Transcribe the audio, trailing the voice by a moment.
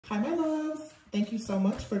Hi my loves, thank you so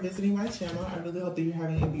much for visiting my channel. I really hope that you're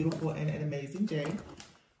having a beautiful and an amazing day.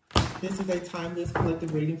 This is a timeless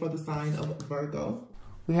collective reading for the sign of Virgo.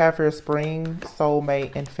 We have here spring,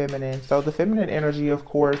 soulmate, and feminine. So the feminine energy, of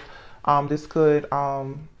course, this could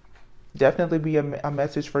definitely be a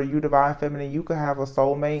message for you, divine feminine. You could have a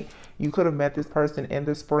soulmate. You could have met this person in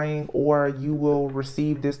the spring, or you will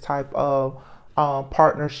receive this type of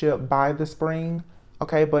partnership by the spring.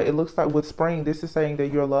 Okay, but it looks like with spring, this is saying that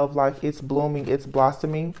your love life, it's blooming, it's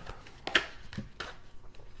blossoming.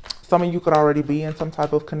 Some of you could already be in some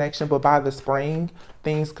type of connection, but by the spring,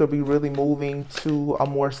 things could be really moving to a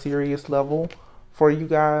more serious level for you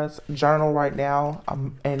guys. Journal right now,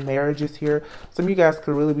 and marriage is here. Some of you guys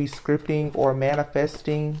could really be scripting or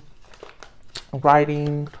manifesting,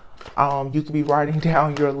 writing. You could be writing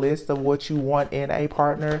down your list of what you want in a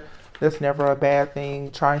partner. That's never a bad thing.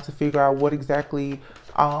 Trying to figure out what exactly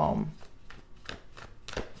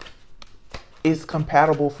is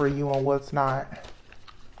compatible for you and what's not.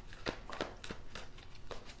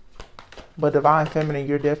 But divine feminine,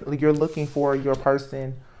 you're looking for your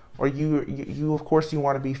person, or you of course you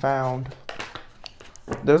want to be found.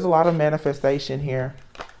 There's a lot of manifestation here,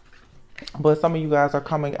 but some of you guys are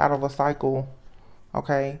coming out of a cycle.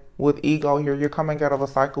 Okay, with ego here, you're coming out of a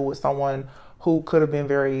cycle with someone who could have been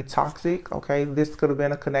very toxic. Okay, this could have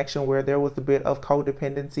been a connection where there was a bit of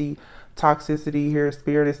codependency, toxicity here.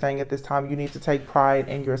 Spirit is saying at this time you need to take pride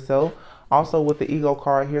in yourself. Also with the ego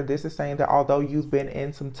card here, this is saying that although you've been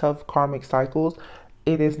in some tough karmic cycles,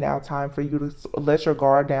 it is now time for you to let your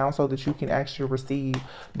guard down so that you can actually receive.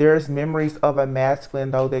 There's memories of a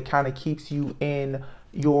masculine though that kind of keeps you in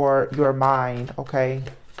your mind. Okay,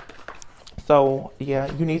 so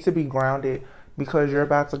yeah, you need to be grounded because you're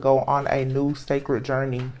about to go on a new sacred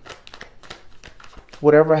journey.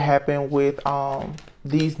 Whatever happened with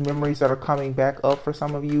these memories that are coming back up for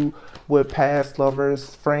some of you with past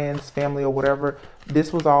lovers, friends, family, or whatever,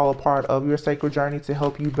 this was all a part of your sacred journey to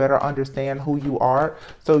help you better understand who you are.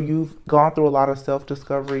 So you've gone through a lot of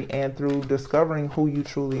self-discovery, and through discovering who you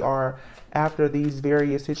truly are after these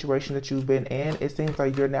various situations that you've been in, it seems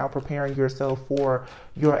like you're now preparing yourself for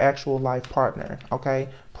your actual life partner. Okay,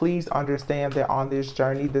 please understand that on this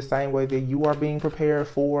journey, the same way that you are being prepared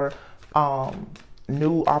for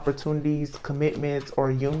new opportunities, commitments,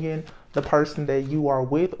 or union, the person that you are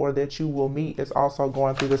with or that you will meet is also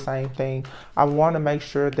going through the same thing. I want to make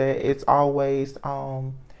sure that it's always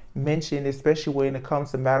mentioned, especially when it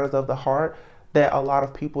comes to matters of the heart, that a lot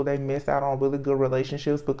of people, they miss out on really good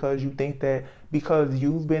relationships because you think that because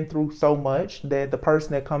you've been through so much that the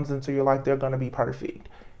person that comes into your life, they're going to be perfect.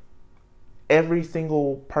 Every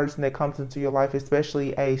single person that comes into your life,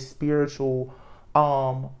 especially a spiritual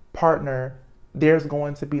partner, there's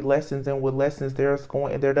going to be lessons, and with lessons there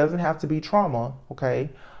doesn't have to be trauma, okay,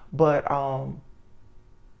 but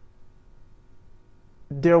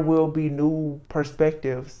there will be new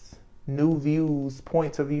perspectives, new views,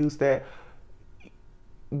 points of views that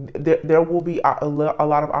there will be a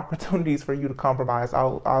lot of opportunities for you to compromise.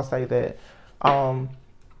 I'll say that.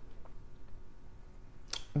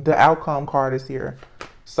 The outcome card is here,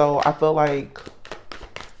 so I feel like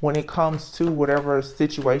when it comes to whatever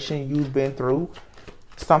situation you've been through,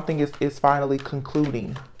 something is finally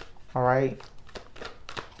concluding. All right.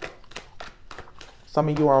 Some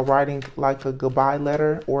of you are writing like a goodbye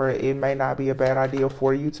letter, or it may not be a bad idea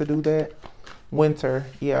for you to do that. Winter,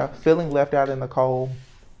 yeah, feeling left out in the cold.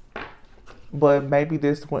 But maybe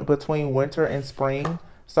this between winter and spring,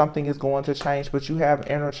 something is going to change. But you have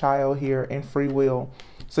inner child here and free will.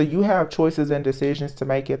 So you have choices and decisions to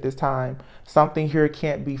make at this time. Something here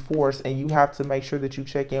can't be forced, and you have to make sure that you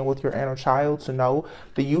check in with your inner child to know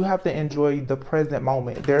that you have to enjoy the present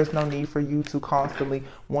moment. There's no need for you to constantly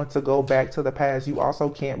want to go back to the past. You also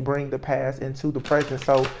can't bring the past into the present.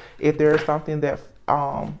 So if there is something that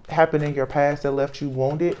happened in your past that left you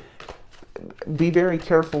wounded, be very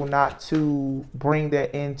careful not to bring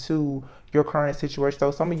that into your current situation. So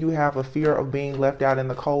some of you have a fear of being left out in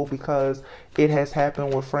the cold because it has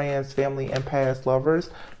happened with friends, family, and past lovers.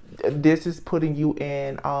 This is putting you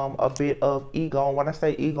in a bit of ego. And when I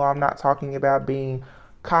say ego, I'm not talking about being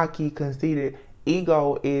cocky, conceited.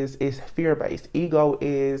 Ego is fear-based. Ego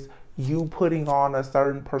is you putting on a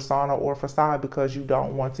certain persona or facade because you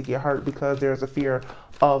don't want to get hurt, because there's a fear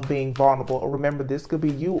of being vulnerable. Remember, this could be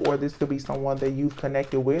you, or this could be someone that you've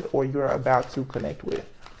connected with or you're about to connect with.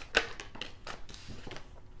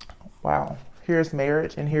 Wow. Here's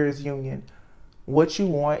marriage and here's union. What you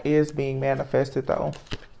want is being manifested though.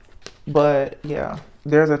 But yeah,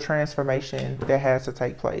 there's a transformation that has to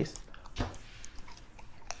take place.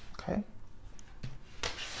 Okay.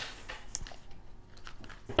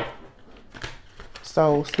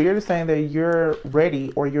 So Spirit is saying that you're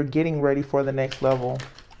ready, or you're getting ready for the next level.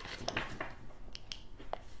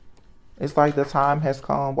 It's like the time has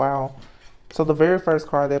come. Wow. So the very first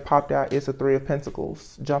card that popped out is the Three of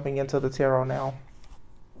Pentacles, jumping into the tarot now.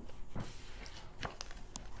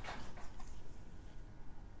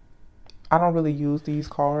 I don't really use these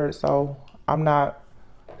cards, so I'm not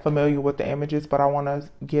familiar with the images, but I want to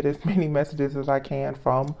get as many messages as I can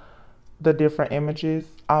from the different images.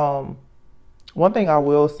 One thing I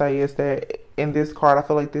will say is that in this card, I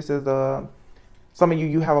feel like this is some of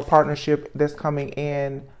you have a partnership that's coming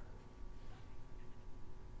in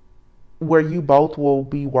where you both will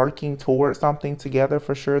be working towards something together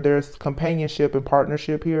for sure. There's companionship and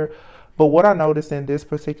partnership here. But what I noticed in this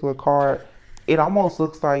particular card, it almost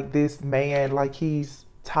looks like this man, like he's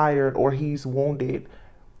tired or he's wounded.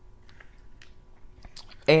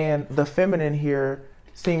 And the feminine here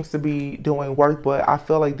seems to be doing work, but I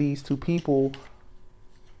feel like these two people,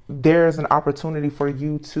 there's an opportunity for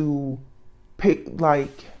you to pick,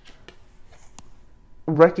 like,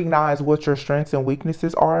 recognize what your strengths and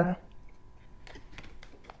weaknesses are.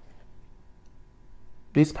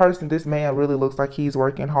 This man really looks like he's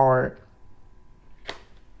working hard.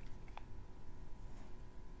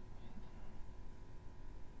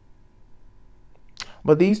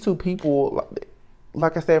 But these two people,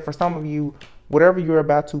 like I said, for some of you, whatever you're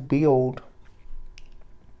about to build,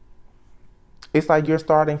 it's like you're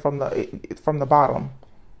starting from the bottom.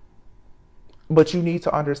 But you need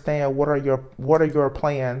to understand what are your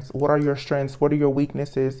plans, what are your strengths, what are your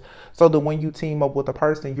weaknesses, so that when you team up with a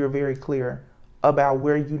person, you're very clear about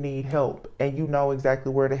where you need help, and you know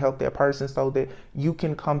exactly where to help that person, so that you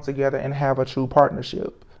can come together and have a true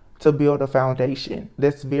partnership to build a foundation.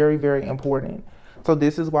 That's very, very important. So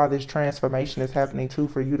this is why this transformation is happening too,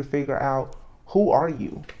 for you to figure out, who are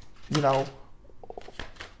you? You know,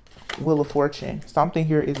 Wheel of Fortune. Something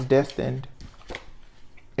here is destined.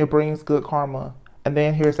 It brings good karma. And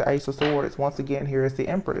then here's the Ace of Swords. Once again, here is the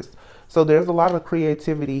Empress. So there's a lot of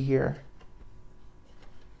creativity here.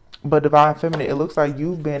 But Divine Feminine, it looks like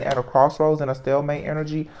you've been at a crossroads and a stalemate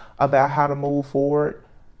energy about how to move forward.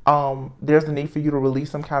 There's a need for you to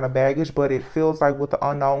release some kind of baggage, but it feels like with the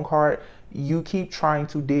Unknown card, you keep trying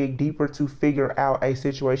to dig deeper to figure out a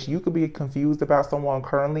situation. You could be confused about someone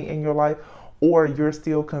currently in your life, or you're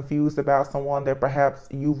still confused about someone that perhaps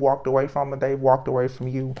you've walked away from and they've walked away from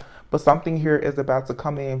you. But something here is about to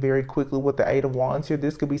come in very quickly with the Eight of Wands here.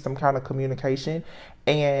 This could be some kind of communication.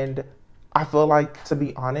 And I feel like, to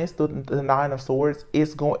be honest, the Nine of Swords,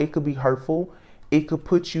 it could be hurtful. It could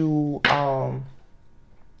put you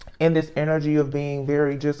in this energy of being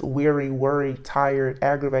very just weary, worried, tired,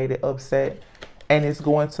 aggravated, upset. And it's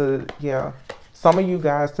going to, yeah, some of you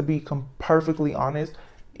guys, to be perfectly honest,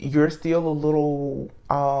 you're still a little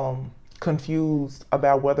confused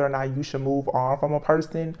about whether or not you should move on from a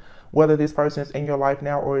person, whether this person is in your life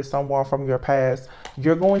now or is someone from your past.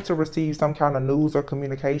 You're going to receive some kind of news or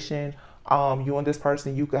communication. You and this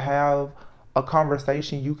person, you could have a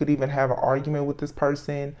conversation. You could even have an argument with this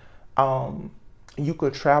person. You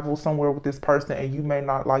could travel somewhere with this person and you may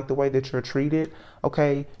not like the way that you're treated.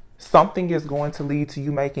 Okay. Something is going to lead to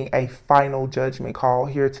you making a final judgment call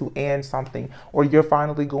here to end something, or you're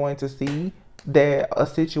finally going to see that a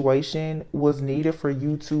situation was needed for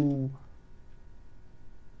you to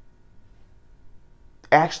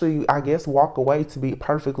actually, I guess, walk away,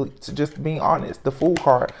 to just being honest. The Fool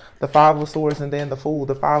card, the Five of Swords, and then the Fool,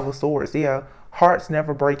 the Five of Swords. Yeah, hearts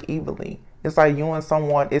never break evenly. It's like you and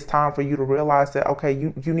someone, it's time for you to realize that, okay,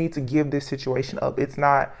 you need to give this situation up.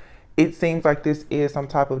 It seems like this is some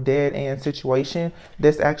type of dead end situation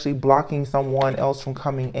that's actually blocking someone else from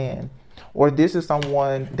coming in. Or this is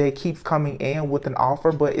someone that keeps coming in with an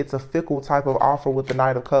offer, but it's a fickle type of offer with the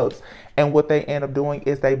Knight of Cups. And what they end up doing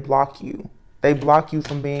is they block you. They block you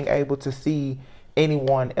from being able to see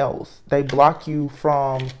anyone else. They block you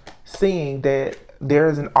from seeing that there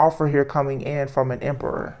is an offer here coming in from an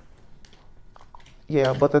Emperor.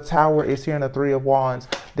 Yeah, but the Tower is here in the Three of Wands.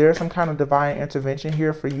 There's some kind of divine intervention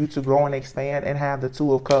here for you to grow and expand and have the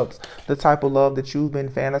Two of Cups, the type of love that you've been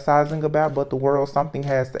fantasizing about, but the world, something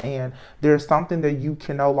has to end. There's something that you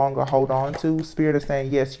can no longer hold on to. Spirit is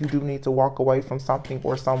saying, yes, you do need to walk away from something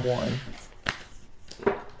or someone.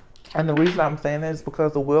 And the reason I'm saying that is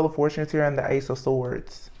because the Wheel of Fortune is here and the Ace of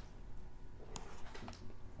Swords.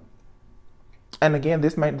 And again,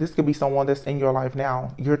 this could be someone that's in your life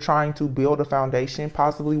now. You're trying to build a foundation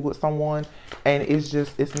possibly with someone, and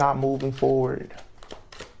it's not moving forward.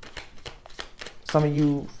 Some of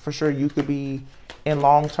you, for sure, you could be in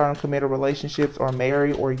long-term committed relationships or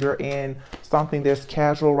married, or you're in something that's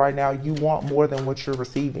casual right now. You want more than what you're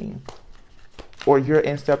receiving. or you're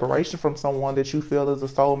in separation from someone that you feel is a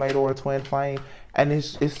soulmate or a twin flame, and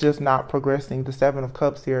it's just not progressing. The Seven of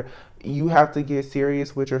Cups here, you have to get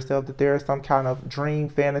serious with yourself that there is some kind of dream,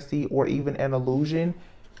 fantasy, or even an illusion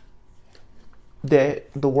that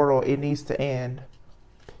the world, it needs to end.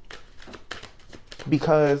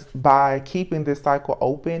 Because by keeping this cycle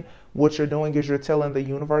open, what you're doing is you're telling the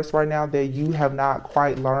universe right now that you have not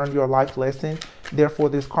quite learned your life lesson. Therefore,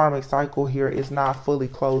 this karmic cycle here is not fully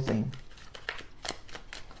closing.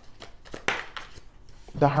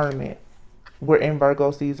 The Hermit. We're in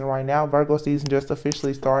Virgo season right now. Virgo season just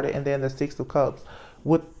officially started. And then the Six of Cups.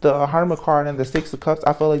 With the Hermit card and the Six of Cups,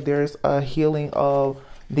 I feel like there's a healing of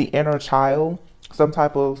the inner child. Some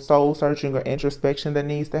type of soul searching or introspection that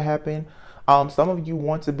needs to happen. Some of you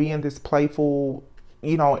want to be in this playful,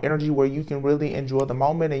 energy where you can really enjoy the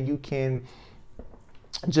moment and you can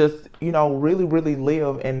just, really, really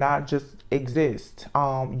live and not just exist.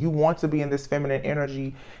 You want to be in this feminine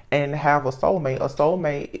energy and have a soulmate. A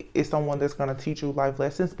soulmate is someone that's going to teach you life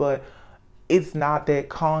lessons, but it's not that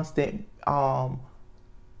constant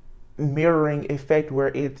mirroring effect where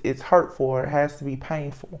it's hurtful. It has to be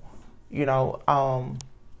painful.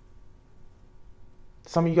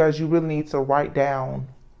 Some of you guys, you really need to write down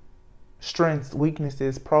strengths,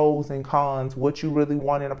 weaknesses, pros and cons, what you really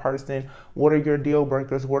want in a person, what are your deal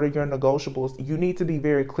breakers, what are your negotiables. You need to be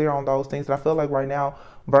very clear on those things. And I feel like right now,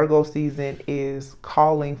 Virgo season is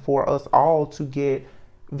calling for us all to get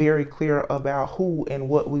very clear about who and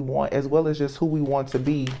what we want, as well as just who we want to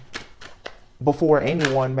be before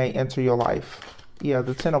anyone may enter your life. Yeah,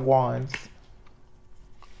 the Ten of Wands.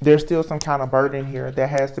 There's still some kind of burden here that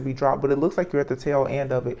has to be dropped, but it looks like you're at the tail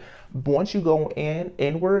end of it. Once you go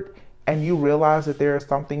inward and you realize that there is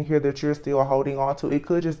something here that you're still holding on to, it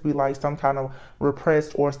could just be like some kind of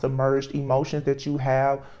repressed or submerged emotions that you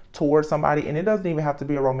have towards somebody. And it doesn't even have to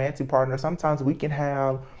be a romantic partner. Sometimes we can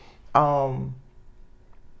have,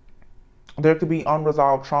 there could be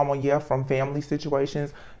unresolved trauma, from family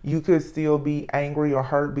situations. You could still be angry or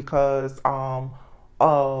hurt because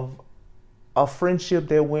of a friendship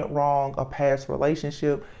that went wrong, a past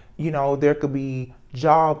relationship. There could be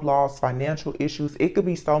job loss, financial issues. It could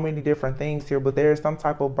be so many different things here, but there's some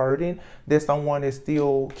type of burden that someone is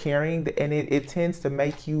still carrying, and it tends to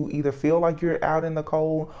make you either feel like you're out in the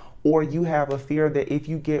cold, or you have a fear that if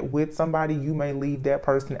you get with somebody, you may leave that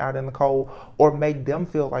person out in the cold or make them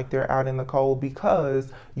feel like they're out in the cold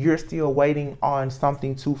because you're still waiting on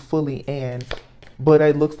something to fully end. But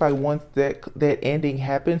it looks like once that ending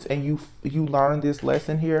happens and you learn this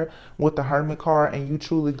lesson here with the Hermit card and you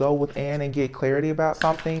truly go within and get clarity about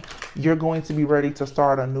something, you're going to be ready to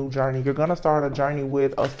start a new journey. You're going to start a journey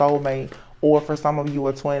with a soulmate, or for some of you,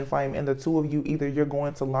 a twin flame. And the two of you, either you're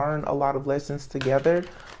going to learn a lot of lessons together,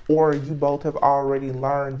 or you both have already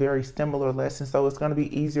learned very similar lessons. So it's going to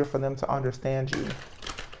be easier for them to understand you.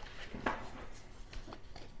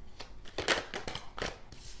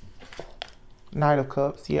 Knight of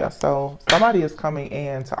Cups. Yeah, so somebody is coming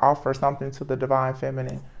in to offer something to the divine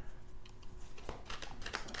feminine.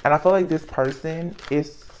 And I feel like this person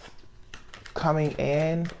is coming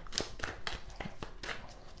in.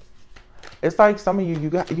 It's like some of you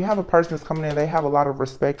have a person that's coming in, they have a lot of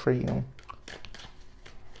respect for you.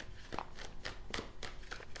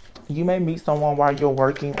 You may meet someone while you're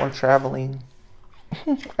working or traveling.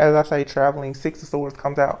 As I say, traveling, Six of Swords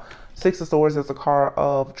comes out. Six of Swords is a card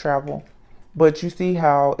of travel. But you see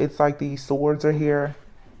how it's like these swords are here,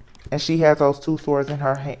 and she has those two swords in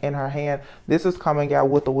her hand. This is coming out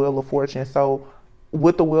with the Wheel of Fortune. So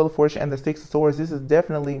with the Wheel of Fortune and the Six of Swords, this is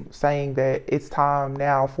definitely saying that it's time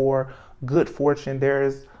now for good fortune.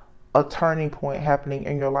 There's a turning point happening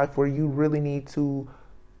in your life where you really need to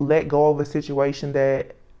let go of a situation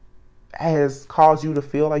that has caused you to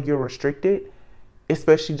feel like you're restricted,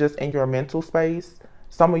 especially just in your mental space.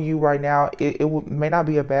 Some of you right now, it may not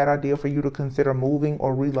be a bad idea for you to consider moving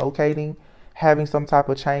or relocating, having some type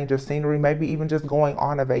of change of scenery, maybe even just going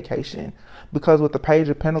on a vacation. Because with the Page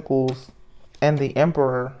of Pentacles and the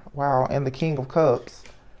Emperor, wow, and the King of Cups,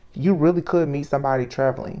 you really could meet somebody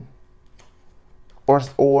traveling.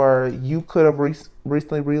 Or you could have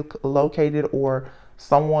recently relocated, or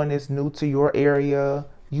someone is new to your area.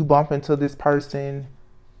 You bump into this person.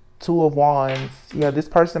 Two of Wands. Yeah, this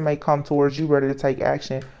person may come towards you ready to take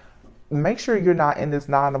action. Make sure you're not in this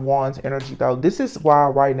Nine of Wands energy though. This is why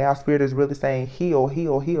right now Spirit is really saying heal,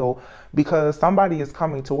 heal, heal. Because somebody is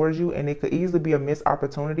coming towards you, and it could easily be a missed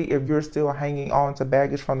opportunity if you're still hanging on to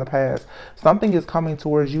baggage from the past. Something is coming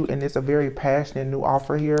towards you, and it's a very passionate new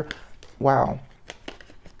offer here. Wow.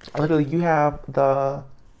 Literally, you have the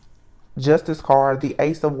Justice card, the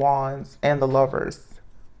Ace of Wands, and the Lovers.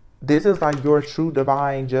 This is like your true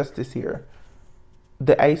divine justice here.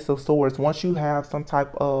 The Ace of Swords. Once you have some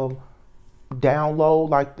type of download,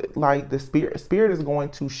 like the spirit is going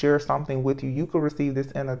to share something with you. You could receive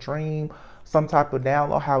this in a dream, some type of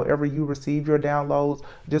download. However you receive your downloads,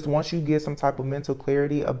 just once you get some type of mental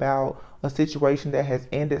clarity about a situation that has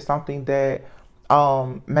ended, something that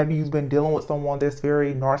maybe you've been dealing with someone that's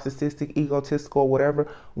very narcissistic, egotistical,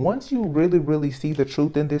 whatever. Once you really see the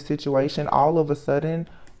truth in this situation, all of a sudden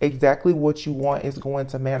exactly what you want is going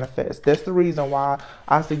to manifest. That's the reason why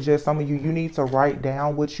I suggest some of you need to write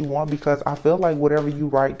down what you want, because I feel like whatever you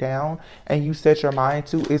write down and you set your mind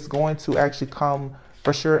to, it's going to actually come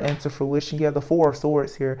for sure into fruition. Yeah, the Four of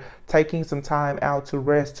Swords here, taking some time out to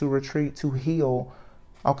rest, to retreat, to heal.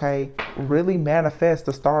 Okay, really manifest.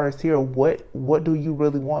 The stars here. What do you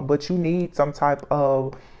really want? But you need some type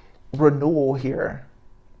of renewal here.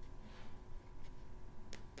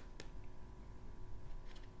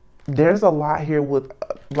 There's a lot here with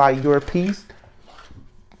like your peace,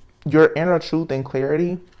 your inner truth and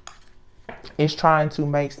clarity is trying to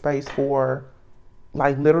make space for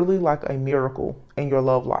like literally like a miracle in your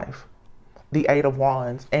love life. The Eight of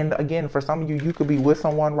Wands. And again, for some of you, you could be with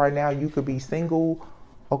someone right now. You could be single.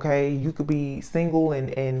 Okay, you could be single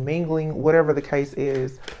and mingling, whatever the case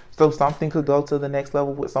is. So something could go to the next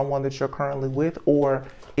level with someone that you're currently with. Or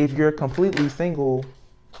if you're completely single,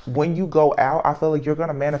 when you go out, I feel like you're going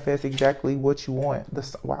to manifest exactly what you want.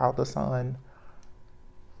 Wow, the Sun.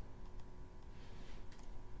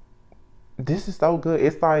 This is so good.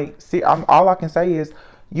 It's like, see, all I can say is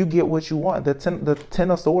you get what you want. The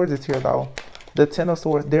ten of Swords is here, though. The Ten of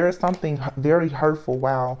Swords. There is something very hurtful.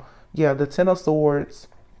 Wow. Yeah, the Ten of Swords,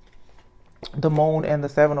 the Moon, and the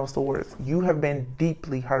Seven of Swords. You have been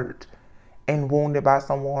deeply hurt and wounded by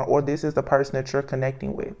someone, or this is the person that you're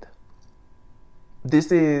connecting with.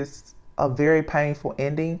 This is a very painful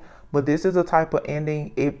ending, but this is a type of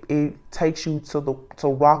ending, it takes you to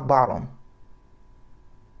rock bottom.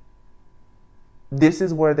 This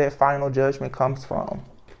is where that final judgment comes from.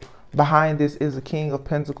 Behind this is the King of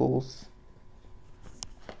Pentacles,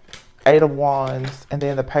 Eight of Wands, and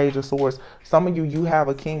then the Page of Swords. Some of you have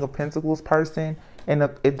a King of Pentacles person, and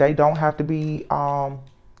if they don't have to be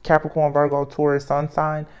Capricorn, Virgo, Taurus, Sun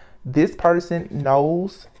sign. This person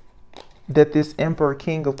knows that this Emperor,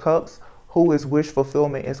 King of Cups, who is wish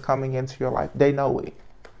fulfillment, is coming into your life. They know it,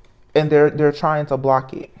 and they're trying to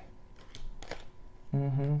block it.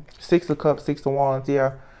 Six of Cups, Six of Wands.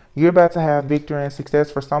 Yeah, you're about to have victory and success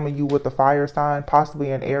for some of you with the fire sign,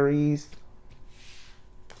 possibly an Aries.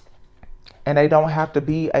 And they don't have to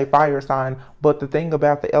be a fire sign, but the thing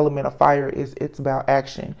about the element of fire is it's about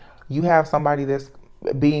action. You have somebody that's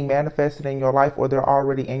being manifested in your life, or they're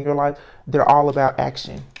already in your life. They're all about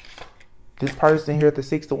action. This person here, the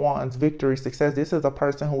Six of Wands, victory, success. This is a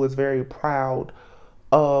person who is very proud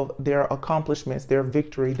of their accomplishments, their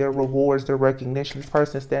victory, their rewards, their recognition. This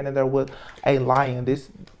person is standing there with a lion. This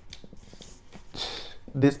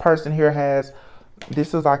person here has,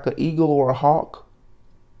 this is like an eagle or a hawk,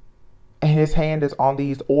 and his hand is on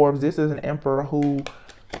these orbs. This is an emperor who,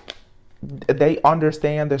 they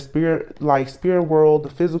understand the spirit, like spirit world, the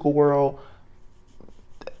physical world.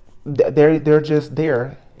 They're just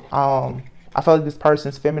there. I feel like this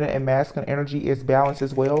person's feminine and masculine energy is balanced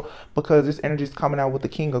as well, because this energy is coming out with the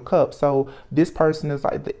King of Cups. So this person is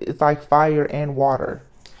like, it's like fire and water.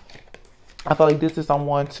 I feel like this is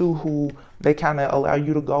someone too who they kind of allow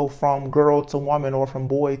you to go from girl to woman, or from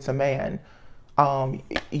boy to man.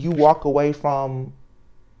 You walk away from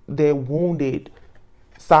the wounded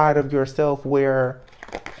side of yourself where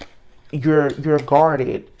you're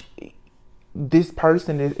guarded. This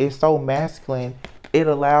person is so masculine, it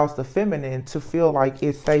allows the feminine to feel like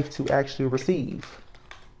it's safe to actually receive,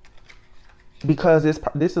 because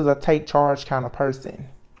this is a take charge kind of person.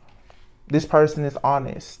 This person is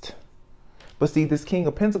honest. But see, this King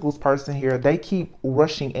of Pentacles person here, they keep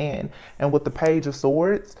rushing in. And with the Page of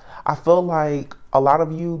Swords, I feel like a lot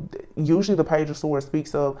of you, usually the Page of Swords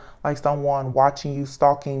speaks of like someone watching you,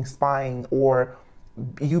 stalking, spying, or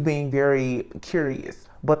you being very curious.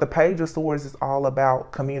 But the Page of Swords is all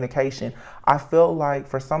about communication. I feel like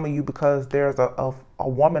for some of you, because there's a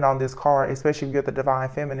woman on this card, especially if you're the Divine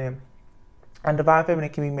Feminine, and Divine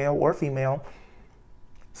Feminine can be male or female,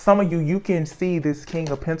 some of you, you can see this King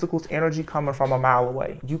of Pentacles energy coming from a mile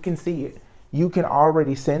away. You can see it. You can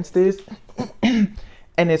already sense this. And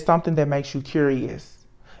it's something that makes you curious.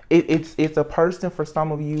 It's a person for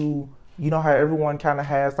some of you. You know how everyone kind of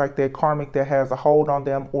has like that karmic that has a hold on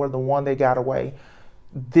them, or the one that got away.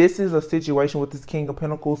 This is a situation with this King of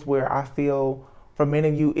Pentacles where I feel for many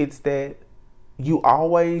of you, it's that You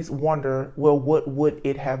always wonder, well, what would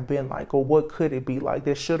it have been like, or what could it be like?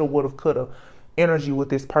 There shoulda, woulda, coulda energy with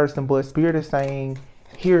this person, but Spirit is saying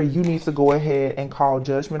here you need to go ahead and call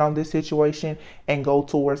judgment on this situation and go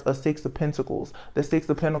towards a Six of Pentacles. The Six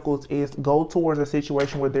of Pentacles is go towards a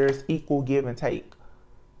situation where there's equal give and take.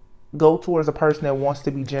 Go towards a person that wants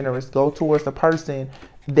to be generous. Go towards a person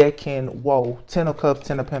that can, whoa, Ten of Cups,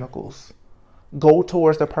 Ten of Pentacles. Go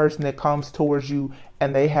towards the person that comes towards you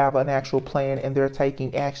and they have an actual plan and they're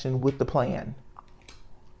taking action with the plan.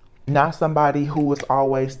 Not somebody who is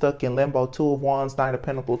always stuck in limbo. Two of Wands, Nine of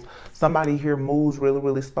Pentacles. Somebody here moves really,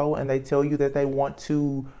 really slow and they tell you that they want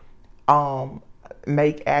to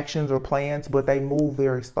make actions or plans, but they move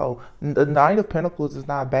very slow. The Nine of Pentacles is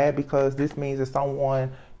not bad because this means that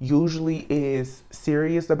someone usually is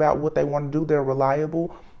serious about what they want to do. They're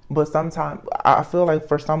reliable. But sometimes I feel like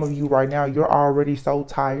for some of you right now, you're already so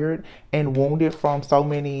tired and wounded from so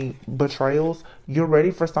many betrayals. You're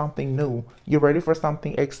ready for something new. You're ready for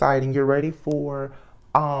something exciting. You're ready for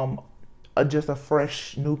just a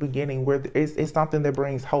fresh new beginning where it's something that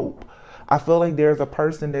brings hope. I feel like there's a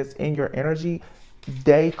person that's in your energy.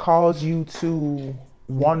 They cause you to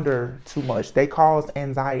wonder too much. They cause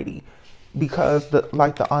anxiety because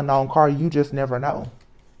like the unknown card, you just never know.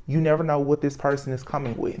 You never know what this person is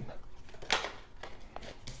coming with.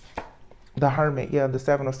 The Hermit, yeah, the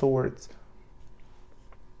Seven of Swords.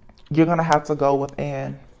 You're going to have to go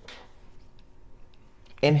within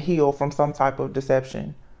and heal from some type of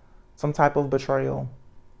deception, some type of betrayal.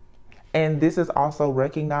 And this is also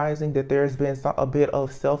recognizing that there's been a bit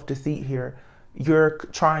of self-deceit here. You're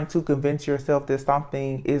trying to convince yourself that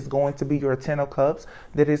something is going to be your Ten of Cups,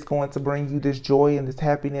 that it's going to bring you this joy and this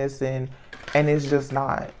happiness, and it's just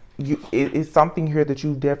not. It's something here that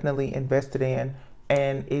you definitely invested in,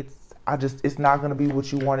 and it's not going to be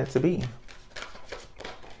what you want it to be.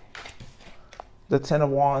 The Ten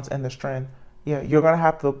of Wands and the Strength. Yeah, you're going to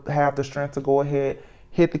have to have the strength to go ahead,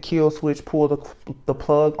 hit the kill switch, pull the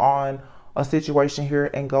plug on a situation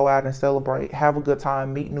here and go out and celebrate. Have a good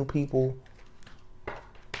time, meet new people.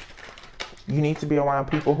 You need to be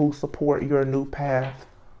around people who support your new path.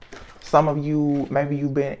 Some of you, maybe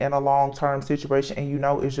you've been in a long-term situation and you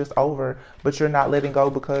know it's just over, but you're not letting go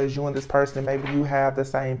because you and this person, maybe you have the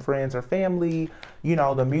same friends or family, you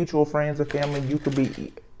know, the mutual friends or family, you could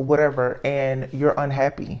be whatever, and you're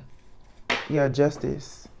unhappy. Yeah,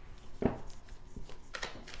 Justice.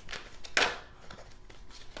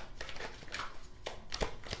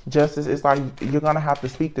 Justice is like you're going to have to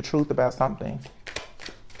speak the truth about something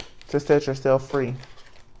to set yourself free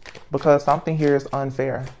because something here is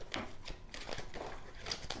unfair.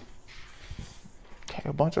 Okay,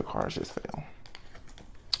 a bunch of cards just fell.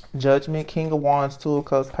 Judgment, King of Wands, Two of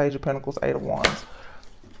Cups, Page of Pentacles, Eight of Wands.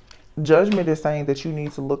 Judgment is saying that you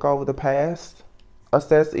need to look over the past,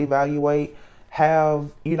 assess, evaluate, have,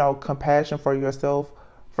 you know, compassion for yourself,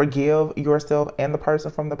 forgive yourself and the person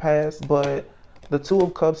from the past. But the Two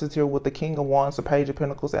of Cups is here with the King of Wands, the Page of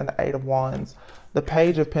Pentacles, and the Eight of Wands. The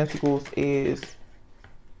Page of Pentacles is,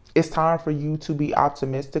 it's time for you to be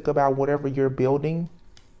optimistic about whatever you're building.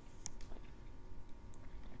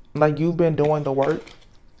 Like you've been doing the work,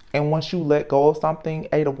 and once you let go of something,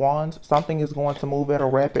 Eight of Wands, something is going to move at a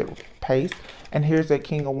rapid pace. And here's that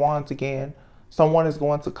King of Wands again. Someone is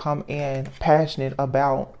going to come in passionate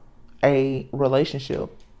about a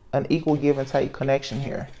relationship, an equal give and take connection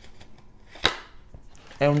here.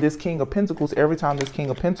 And this King of Pentacles, every time this King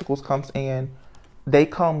of Pentacles comes in, they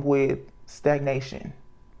come with stagnation.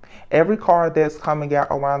 Every card that's coming out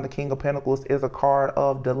around the King of Pentacles is a card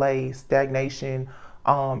of delay, stagnation,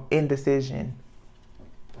 indecision.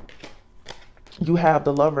 You have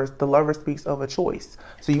the Lovers. The Lover speaks of a choice.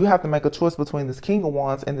 So you have to make a choice between this King of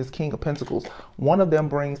Wands and this King of Pentacles. One of them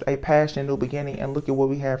brings a passion, new beginning. And look at what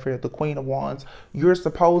we have here, the Queen of Wands. You're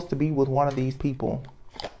supposed to be with one of these people.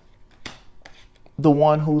 The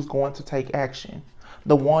one who's going to take action.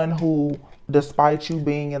 The one who, despite you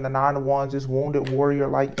being in the Nine of Wands, this wounded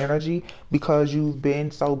warrior-like energy, because you've been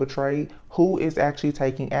so betrayed, who is actually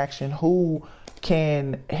taking action? Who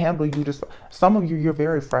can handle you? Just some of you, you're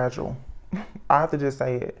very fragile. I have to just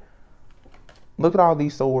say it. Look at all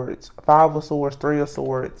these swords. Five of Swords, Three of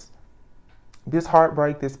Swords. This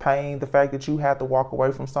heartbreak, this pain, the fact that you had to walk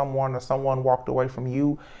away from someone or someone walked away from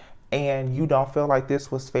you and you don't feel like this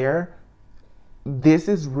was fair. This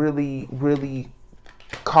is really, really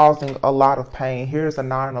causing a lot of pain. Here's a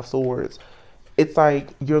Nine of Swords. It's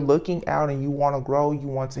like you're looking out and you want to grow, you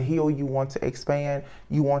want to heal, you want to expand,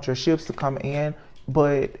 you want your ships to come in,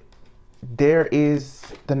 but there is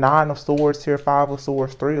the Nine of Swords here, Five of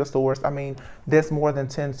Swords, Three of Swords. I mean, there's more than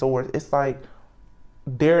 10 swords. It's like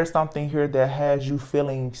there is something here that has you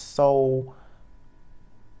feeling so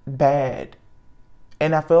bad.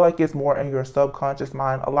 And I feel like it's more in your subconscious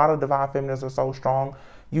mind. A lot of divine feminines are so strong.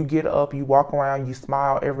 You get up, you walk around, you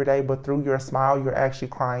smile every day, but through your smile, you're actually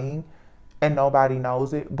crying and nobody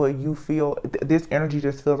knows it. But you feel this energy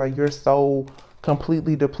just feels like you're so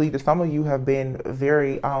completely depleted. Some of you have been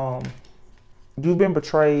you've been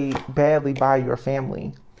betrayed badly by your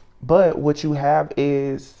family. But what you have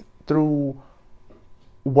is through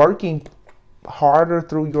working harder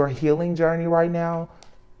through your healing journey right now,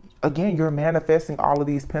 again, you're manifesting all of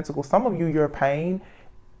these pentacles. Some of you, your pain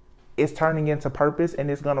is turning into purpose and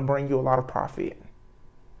it's going to bring you a lot of profit.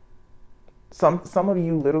 Some of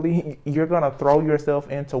you literally, you're going to throw yourself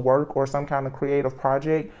into work or some kind of creative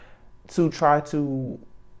project to try to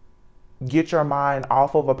get your mind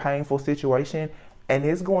off of a painful situation, and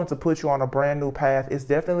it's going to put you on a brand new path. It's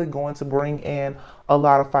definitely going to bring in a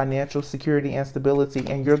lot of financial security and stability,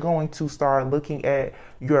 and you're going to start looking at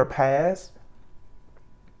your past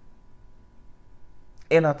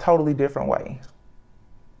in a totally different way.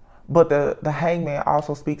 But the hangman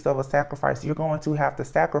also speaks of a sacrifice. You're going to have to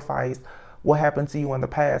sacrifice what happened to you in the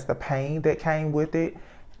past, the pain that came with it,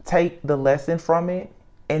 take the lesson from it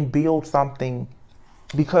and build something.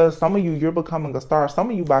 Because some of you, you're becoming a star. Some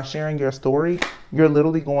of you, by sharing your story, you're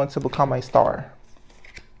literally going to become a star.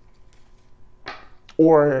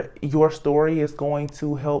 Or your story is going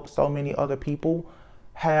to help so many other people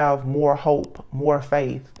have more hope, more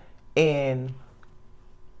faith in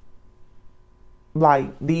like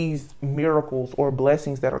these miracles or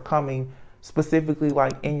blessings that are coming specifically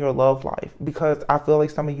like in your love life. Because I feel like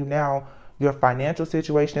some of you now, your financial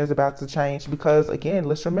situation is about to change because, again,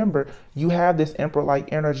 let's remember, you have this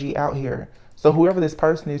emperor-like energy out here. So whoever this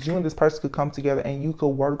person is, you and this person could come together and you could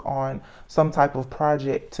work on some type of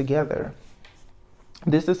project together.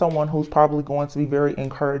 This is someone who's probably going to be very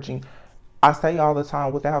encouraging. I say all the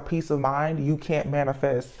time, without peace of mind, you can't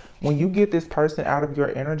manifest. When you get this person out of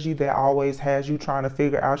your energy that always has you trying to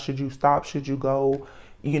figure out, should you stop, should you go,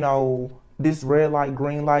 you know, this red light,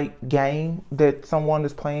 green light game that someone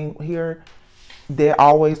is playing here, that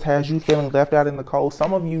always has you feeling left out in the cold.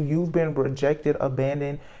 Some of you, you've been rejected,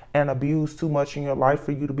 abandoned, and abused too much in your life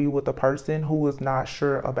for you to be with a person who is not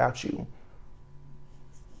sure about you.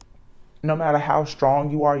 No matter how strong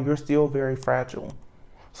you are, you're still very fragile.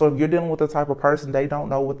 So if you're dealing with the type of person they don't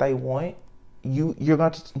know what they want, you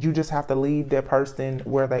just have to leave that person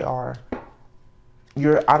where they are.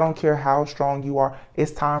 I don't care how strong you are.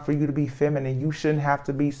 It's time for you to be feminine. You shouldn't have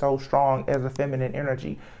to be so strong as a feminine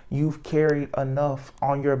energy. You've carried enough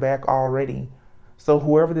on your back already. So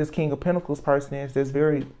whoever this King of Pentacles person is, there's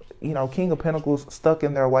very, King of Pentacles stuck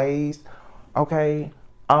in their ways. Okay.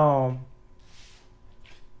 You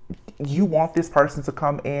want this person to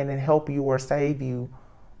come in and help you or save you,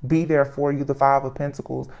 be there for you, the Five of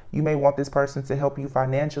Pentacles. You may want this person to help you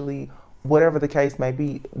financially, whatever the case may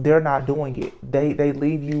be. They're not doing it. They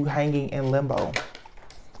leave you hanging in limbo.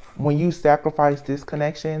 When you sacrifice this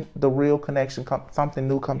connection, the real connection, something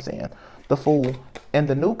new comes in, the Fool. And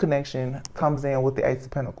the new connection comes in with the Ace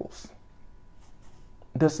of Pentacles.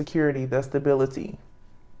 The security, the stability,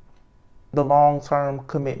 the long-term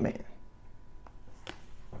commitment.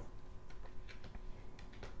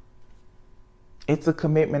 It's a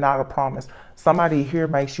commitment, not a promise. Somebody here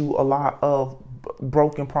makes you a lot of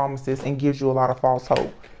broken promises and gives you a lot of false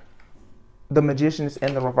hope. The Magician is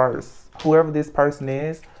in the reverse. Whoever this person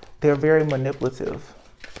is, they're very manipulative.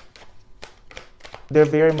 They're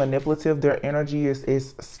very manipulative. Their energy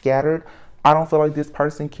is scattered. I don't feel like this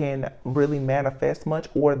person can really manifest much,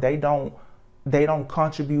 or they don't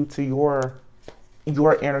contribute to your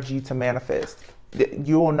energy to manifest.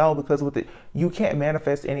 You will know, because you can't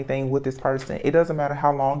manifest anything with this person. It doesn't matter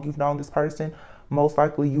how long you've known this person. Most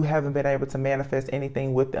likely you haven't been able to manifest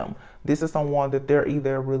anything with them. This is someone that they're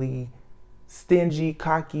either really stingy,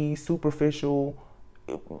 cocky, superficial.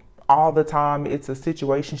 All the time it's a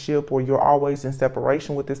situationship where you're always in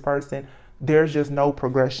separation with this person. There's just no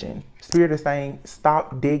progression. Spirit is saying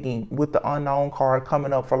stop digging with the unknown card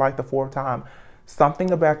coming up for like the fourth time.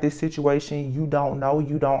 Something about this situation you don't know,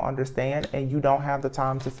 you don't understand, and you don't have the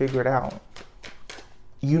time to figure it out.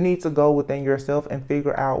 You need to go within yourself and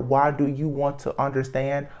figure out, why do you want to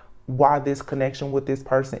understand why this connection with this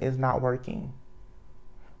person is not working?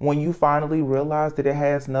 When you finally realize that it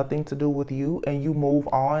has nothing to do with you and you move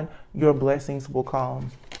on, your blessings will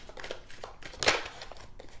come.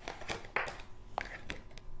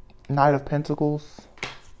 Knight of Pentacles.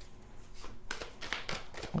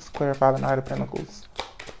 Let's clarify the Knight of Pentacles.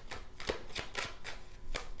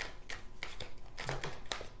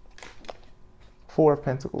 Four of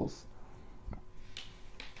Pentacles.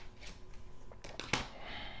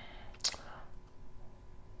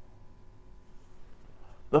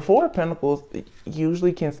 The Four of Pentacles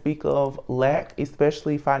usually can speak of lack,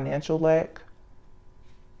 especially financial lack.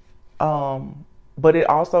 But it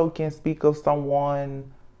also can speak of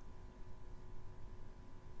someone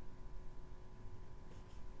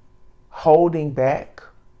holding back,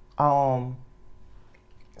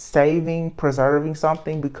 saving, preserving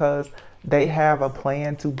something because they have a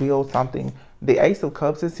plan to build something. The Ace of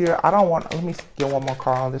Cups is here. I don't want, let me get one more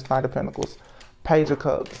card on this Knight of Pentacles. Page of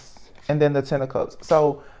Cups, and then the Ten of Cups.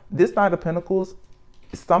 So this Knight of Pentacles,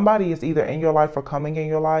 somebody is either in your life or coming in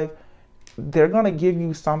your life. They're going to give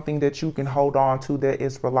you something that you can hold on to that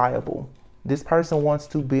is reliable. This person wants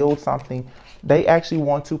to build something. They actually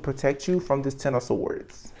want to protect you from this Ten of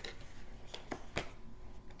Swords.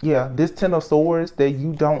 Yeah, this Ten of Swords that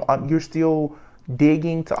you don't, you're still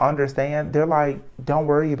digging to understand. They're like, don't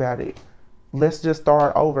worry about it. Let's just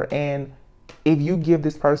start over. And if you give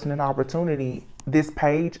this person an opportunity, this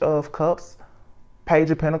Page of Cups, Page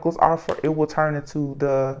of Pentacles offer, it will turn into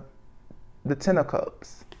the Ten of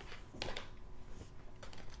Cups.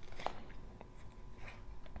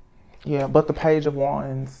 Yeah, but the Page of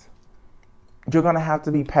Wands, you're going to have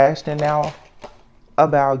to be passionate now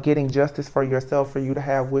about getting justice for yourself for you to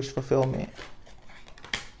have wish fulfillment.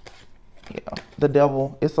 Yeah, the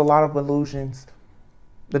Devil, it's a lot of illusions.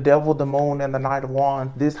 The Devil, the Moon, and the Knight of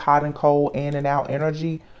Wands, this hot and cold, in and out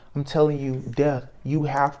energy, I'm telling you, death, you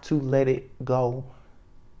have to let it go.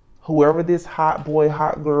 Whoever this hot boy,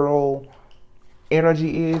 hot girl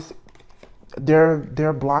energy is,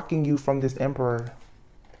 they're blocking you from this Emperor.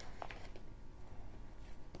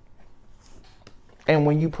 And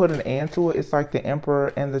when you put an end to it, it's like the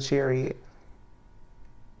Emperor and the Chariot.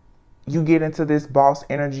 You get into this boss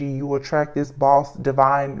energy, you attract this boss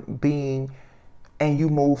divine being, and you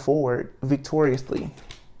move forward victoriously.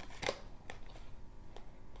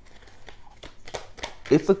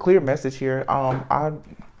 It's a clear message here. I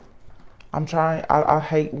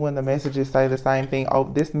hate when the messages say the same thing. Oh,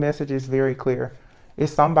 this message is very clear.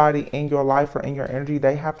 It's somebody in your life or in your energy,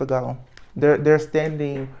 they have to go. They're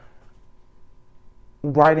standing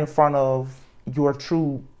right in front of your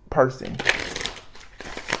true person.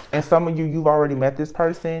 And some of you, you've already met this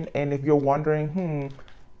person. And if you're wondering,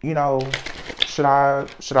 you know, should I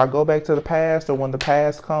go back to the past, or when the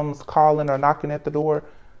past comes calling or knocking at the door,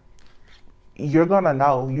 you're going to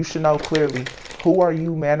know. You should know clearly. Who are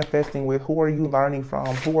you manifesting with? Who are you learning from?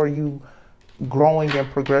 Who are you growing and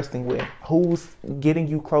progressing with? Who's getting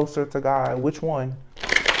you closer to God? Which one?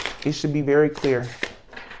 It should be very clear.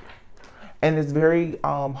 And it's very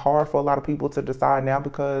hard for a lot of people to decide now,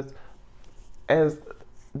 because as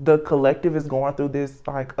the collective is going through this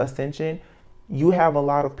like ascension, you have a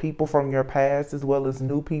lot of people from your past as well as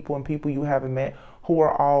new people and people you haven't met who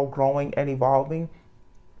are all growing and evolving.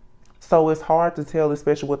 So it's hard to tell,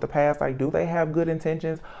 especially with the past, like, do they have good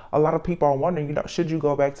intentions? A lot of people are wondering, you know, should you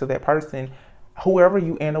go back to that person? Whoever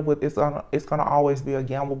you end up with, it's gonna always be a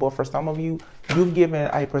gamble. But for some of you, you've given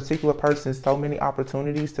a particular person so many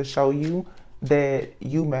opportunities to show you that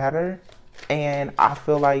you matter. And I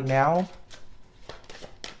feel like now,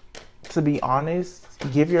 to be honest,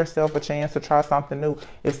 give yourself a chance to try something new.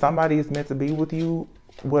 If somebody is meant to be with you,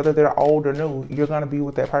 whether they're old or new, you're gonna be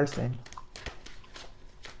with that person.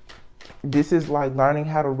 This is like learning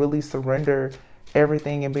how to really surrender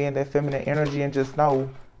everything and be in that feminine energy, and just know,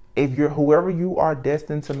 if you're whoever you are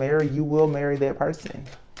destined to marry, you will marry that person.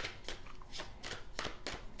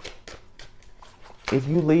 If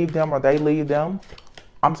you leave them or they leave them,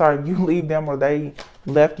 I'm sorry, if you leave them or they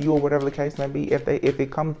left you, or whatever the case may be, if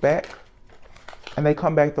it comes back and they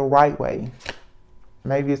come back the right way,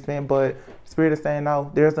 maybe it's them, but Spirit is saying,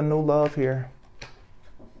 no, there's a new love here.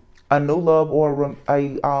 A new love, or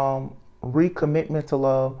a recommitment to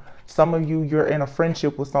love. Some of you, you're in a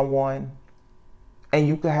friendship with someone and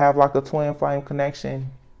you could have like a twin flame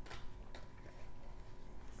connection.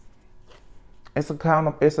 It's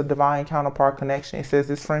a divine counterpart connection. It says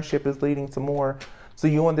this friendship is leading to more. So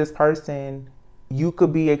you and this person, you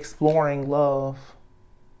could be exploring love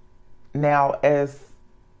now as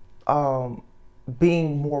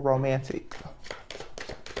being more romantic.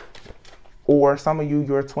 Or some of you,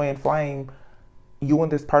 you're a twin flame. You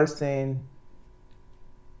and this person,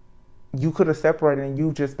 you could have separated and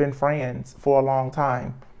you've just been friends for a long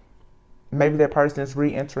time. Maybe that person is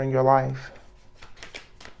re-entering your life.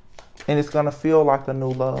 And it's going to feel like a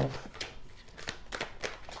new love.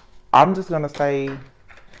 I'm just going to say,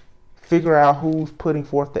 figure out who's putting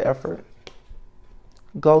forth the effort.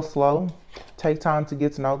 Go slow. Take time to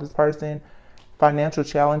get to know this person. Financial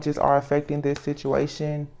challenges are affecting this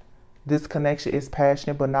situation. This connection is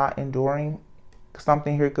passionate but not enduring.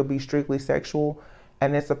 Something here could be strictly sexual.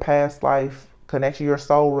 And it's a past life connection. Your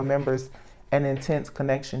soul remembers an intense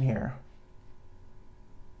connection here.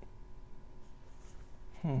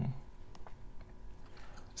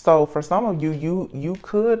 So for some of you, you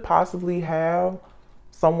could possibly have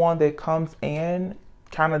someone that comes in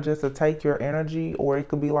kind of just to take your energy, or it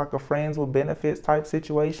could be like a friends with benefits type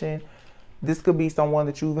situation. This could be someone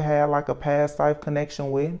that you've had like a past life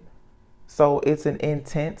connection with. So it's an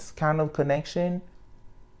intense kind of connection.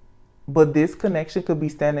 But this connection could be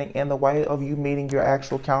standing in the way of you meeting your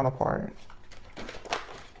actual counterpart.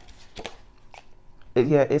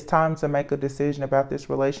 Yeah, it's time to make a decision about this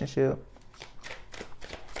relationship.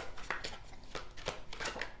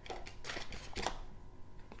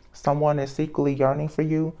 Someone is secretly yearning for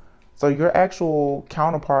you. So your actual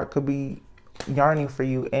counterpart could be yearning for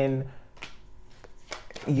you, and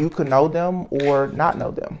you could know them or not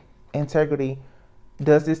know them. Integrity.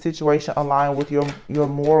 Does this situation align with your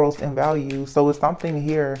morals and values? So it's something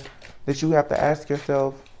here that you have to ask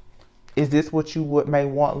yourself, is this what you may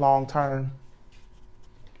want long term?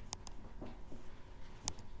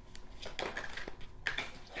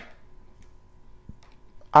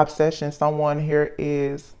 Obsession. Someone here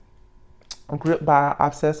is gripped by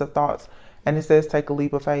obsessive thoughts, and it says take a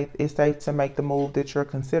leap of faith. It's safe to make the move that you're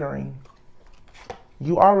considering.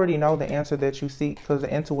 You already know the answer that you seek because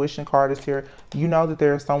the intuition card is here. You know that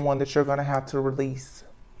there is someone that you're going to have to release.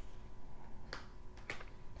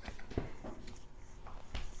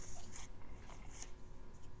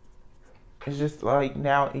 It's just like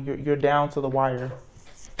now you're down to the wire.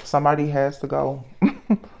 Somebody has to go.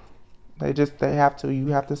 They have to. You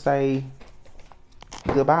have to say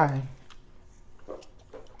goodbye.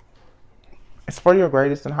 It's for your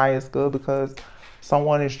greatest and highest good, because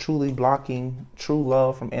someone is truly blocking true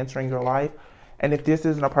love from entering your life. And if this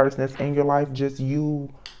isn't a person that's in your life, just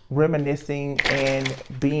you reminiscing and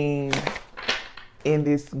being in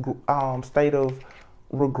this state of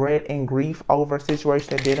regret and grief over a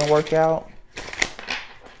situation that didn't work out,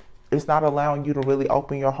 it's not allowing you to really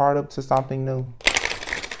open your heart up to something new.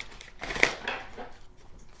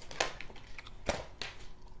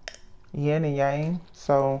 Yin and yang.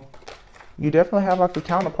 So you definitely have like a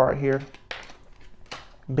counterpart here.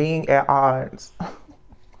 Being at odds.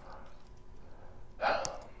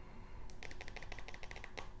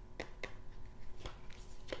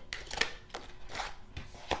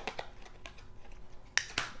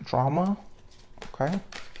 Drama. Okay.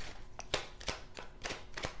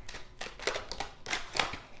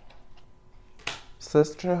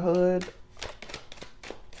 Sisterhood.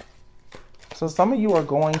 So some of you are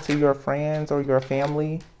going to your friends or your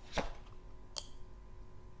family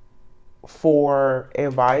for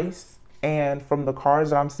advice, and from the cards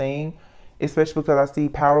that I'm seeing, especially because I see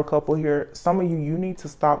power couple here, some of you need to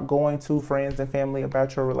stop going to friends and family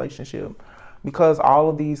about your relationship, because all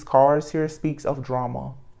of these cards here speaks of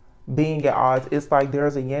drama, being at odds. It's like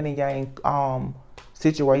there's a yin and yang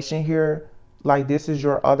situation here. Like this is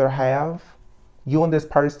your other half. You and this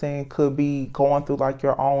person could be going through like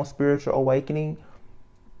your own spiritual awakening,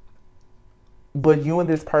 but you and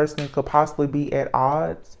this person could possibly be at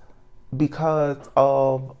odds because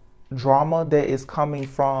of drama that is coming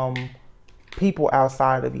from people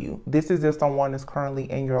outside of you. This is if someone is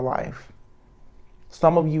currently in your life.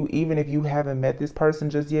 Some of you, even if you haven't met this person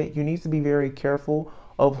just yet, you need to be very careful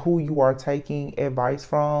of who you are taking advice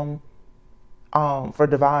from. For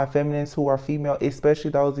divine feminines who are female,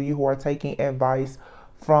 especially those of you who are taking advice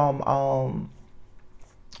from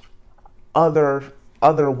other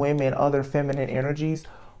women, other feminine energies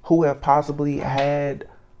who have possibly had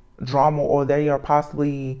drama, or they are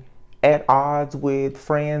possibly at odds with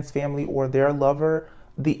friends, family, or their lover.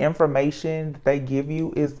 The information that they give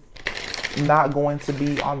you is not going to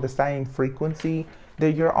be on the same frequency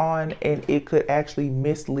that you're on, and it could actually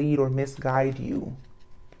mislead or misguide you.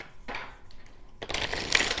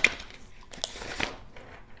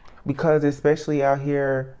 Because especially out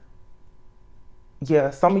here,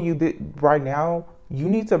 yeah, some of you right now, you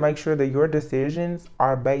need to make sure that your decisions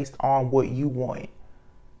are based on what you want.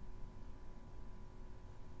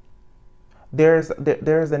 There's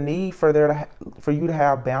a need for for you to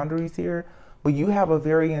have boundaries here, but you have a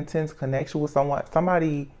very intense connection with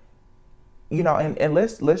somebody, you know, and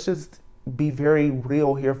let's just be very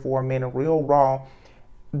real here for a minute, real raw.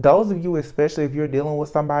 Those of you, especially if you're dealing with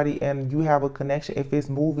somebody and you have a connection, if it's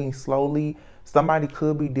moving slowly, somebody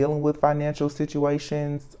could be dealing with financial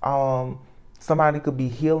situations. Somebody could be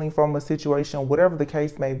healing from a situation, whatever the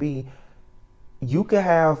case may be. You could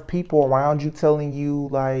have people around you telling you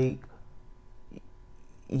like,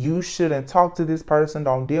 you shouldn't talk to this person,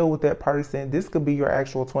 don't deal with that person. This could be your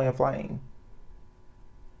actual twin flame.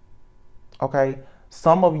 Okay.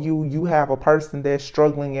 Some of you, you have a person that's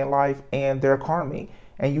struggling in life and they're karmic,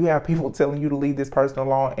 and you have people telling you to leave this person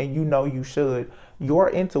alone, and you know you should. Your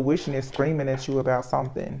intuition is screaming at you about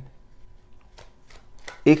something.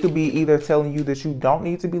 It could be either telling you that you don't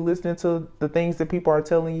need to be listening to the things that people are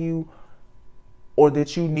telling you, or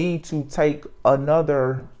that you need to take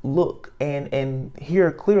another look and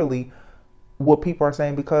hear clearly what people are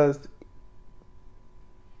saying, because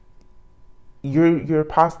you're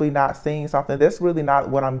possibly not seeing something. That's really not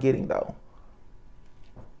what I'm getting though.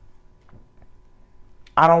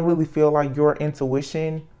 I don't really feel like your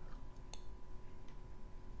intuition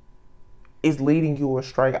is leading you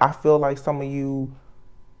astray. I feel like some of you,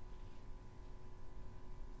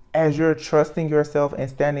 as you're trusting yourself and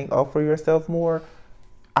standing up for yourself more,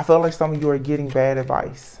 I feel like some of you are getting bad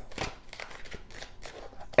advice.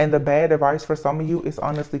 And the bad advice for some of you is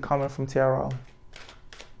honestly coming from tarot.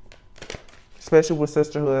 Especially with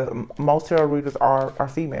sisterhood, most tarot readers are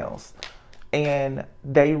females. And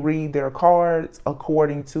they read their cards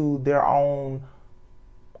according to their own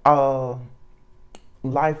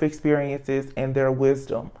life experiences and their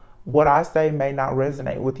wisdom. What I say may not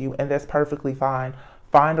resonate with you, and that's perfectly fine.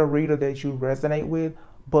 Find a reader that you resonate with,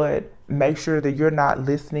 but make sure that you're not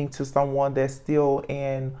listening to someone that's still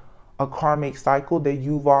in a karmic cycle that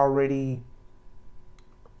you've already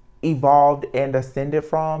evolved and ascended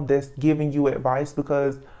from, that's giving you advice.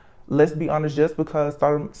 Because let's be honest, just because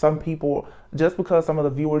some people, just because some of the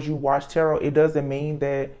viewers you watch tarot, it doesn't mean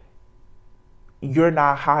that you're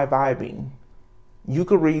not high vibing. You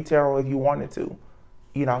could read tarot if you wanted to.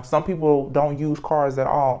 You know, some people don't use cards at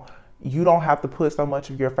all. You don't have to put so much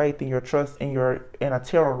of your faith and your trust in a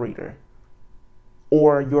tarot reader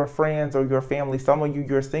or your friends or your family. Some of you,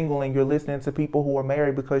 you're single and you're listening to people who are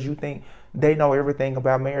married because you think they know everything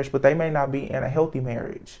about marriage, but they may not be in a healthy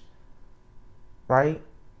marriage, right?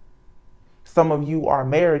 Some of you are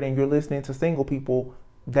married and you're listening to single people.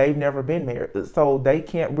 They've never been married, so they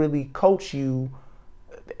can't really coach you.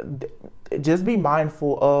 Just be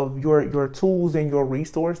mindful of your tools and your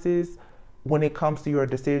resources when it comes to your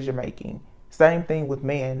decision making. Same thing with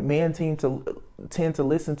men. Men tend to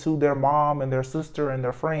listen to their mom and their sister and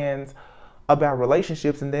their friends about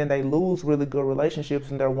relationships, and then they lose really good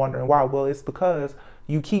relationships and they're wondering why. Well, it's because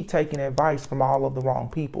you keep taking advice from all of the wrong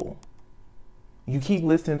people. You keep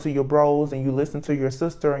listening to your bros and you listen to your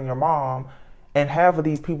sister and your mom, and half of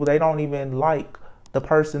these people, they don't even like the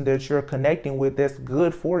person that you're connecting with that's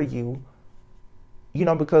good for you. You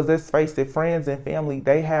know, because let's face it, friends and family,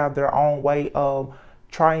 they have their own way of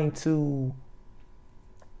trying to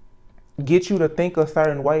get you to think a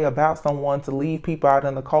certain way about someone, to leave people out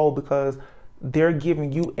in the cold, because they're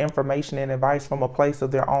giving you information and advice from a place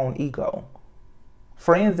of their own ego.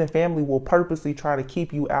 Friends and family will purposely try to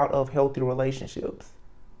keep you out of healthy relationships.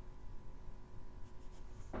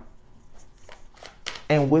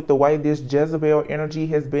 And with the way this Jezebel energy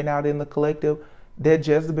has been out in the collective, that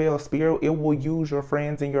Jezebel spirit, it will use your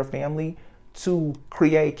friends and your family to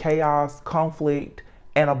create chaos, conflict,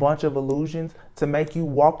 and a bunch of illusions to make you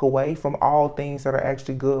walk away from all things that are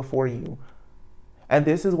actually good for you. And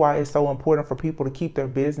this is why it's so important for people to keep their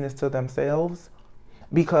business to themselves.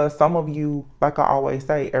 Because some of you, like I always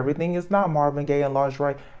say, everything is not Marvin Gaye and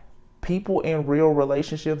lingerie. People in real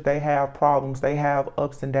relationships, they have problems. They have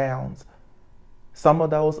ups and downs. Some of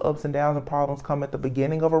those ups and downs and problems come at the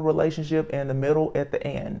beginning of a relationship and in the middle, at the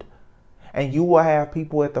end. And you will have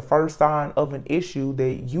people at the first sign of an issue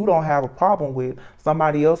that you don't have a problem with.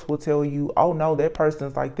 Somebody else will tell you, oh no, that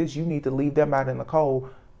person's like this, you need to leave them out in the cold.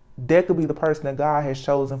 That could be the person that God has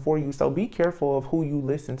chosen for you. So be careful of who you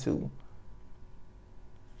listen to.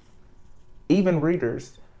 Even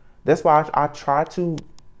readers. That's why I try to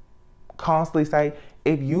constantly say,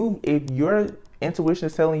 if your intuition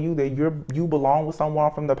is telling you that you belong with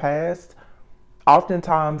someone from the past,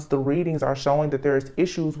 oftentimes the readings are showing that there's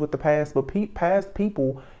issues with the past, but past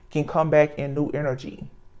people can come back in new energy.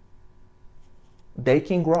 They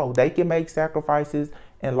can grow. They can make sacrifices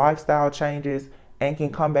and lifestyle changes and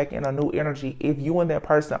can come back in a new energy. If you and that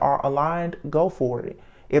person are aligned, go for it.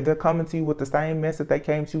 If they're coming to you with the same message they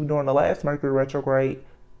came to you during the last Mercury retrograde,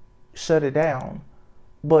 shut it down.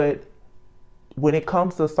 But when it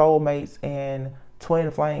comes to soulmates and twin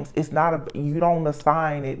flames, it's not you don't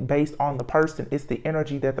assign it based on the person. It's the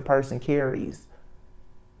energy that the person carries.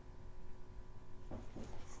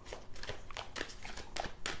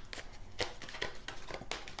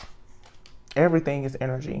 Everything is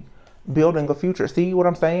energy. Building a future. See what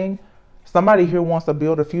I'm saying? Somebody here wants to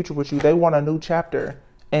build a future with you. They want a new chapter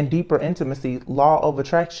and deeper intimacy. Law of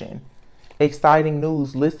attraction. Exciting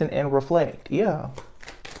news. Listen and reflect. Yeah.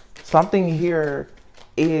 Something here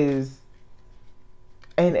is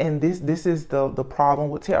And this is the problem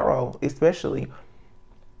with tarot, especially.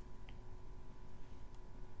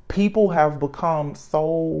 People have become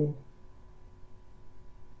so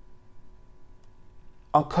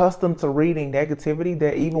accustomed to reading negativity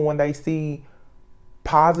that even when they see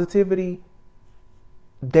positivity,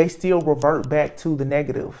 they still revert back to the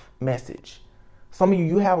negative message. Some of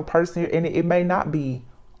you have a person here, and it may not be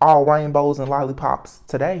all rainbows and lollipops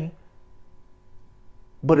today.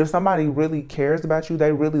 But if somebody really cares about you,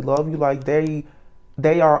 they really love you, like they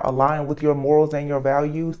are aligned with your morals and your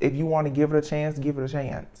values. If you want to give it a chance, give it a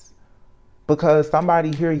chance. Because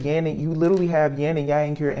somebody here, yin and you literally have yin and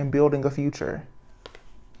yang here and building a future.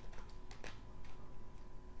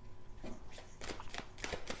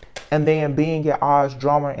 And then being at odds,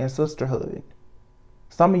 drama, and sisterhood.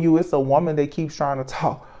 Some of you, it's a woman that keeps trying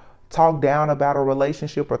to talk down about a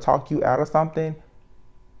relationship or talk you out of something.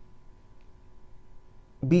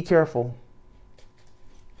 Be careful.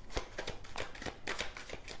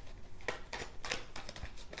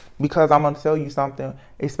 Because I'm going to tell you something,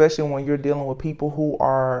 especially when you're dealing with people who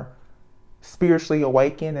are spiritually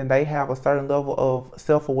awakened and they have a certain level of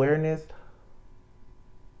self-awareness.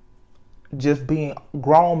 Just being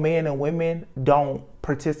grown men and women don't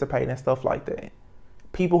participate in stuff like that.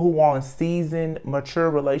 People who want seasoned, mature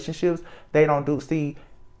relationships, they don't do. See,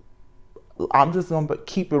 I'm just going to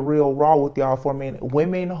keep it real raw with y'all for a minute.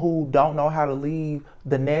 Women who don't know how to leave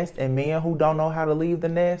the nest and men who don't know how to leave the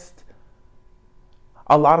nest,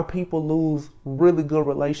 a lot of people lose really good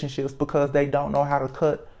relationships because they don't know how to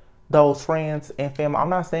cut those friends and family. I'm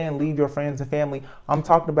not saying leave your friends and family. I'm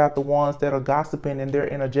talking about the ones that are gossiping and they're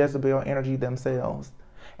in a Jezebel energy themselves.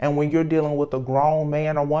 And when you're dealing with a grown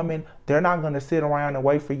man or woman, they're not going to sit around and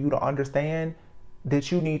wait for you to understand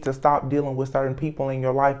that you need to stop dealing with certain people in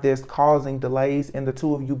your life that's causing delays in the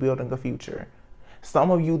two of you building a future. Some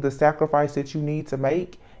of you, the sacrifice that you need to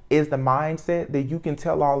make is the mindset that you can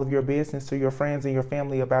tell all of your business to your friends and your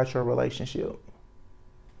family about your relationship.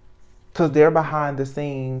 Because they're behind the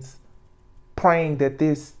scenes praying that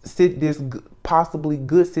this possibly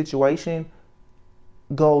good situation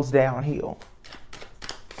goes downhill.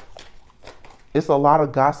 It's a lot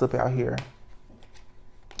of gossip out here.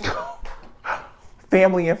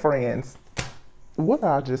 Family and friends. What did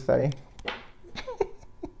I just say?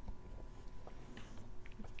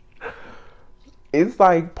 It's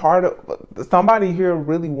like part of somebody here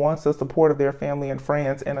really wants the support of their family and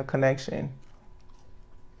friends and a connection.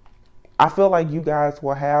 I feel like you guys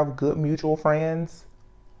will have good mutual friends.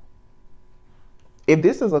 If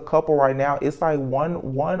this is a couple right now, it's like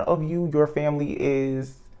one of you, your family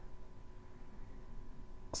is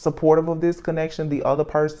supportive of this connection. The other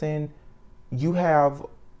person, you have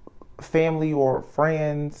family or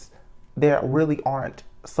friends that really aren't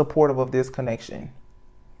supportive of this connection.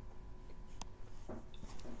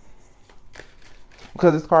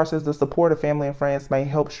 Because this card says the support of family and friends may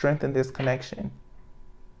help strengthen this connection.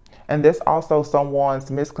 And this also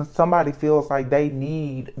somebody feels like they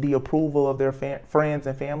need the approval of their friends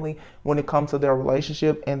and family when it comes to their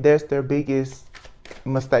relationship, and that's their biggest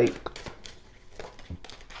mistake.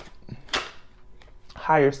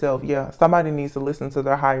 Higher self, yeah. Somebody needs to listen to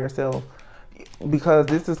their higher self, because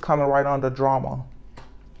this is coming right under drama.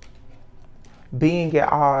 Being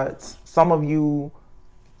at odds. Some of you,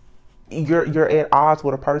 you're at odds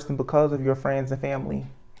with a person because of your friends and family.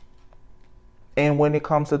 And when it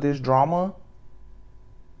comes to this drama,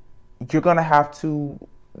 you're going to have to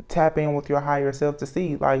tap in with your higher self to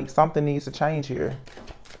see, like, something needs to change here.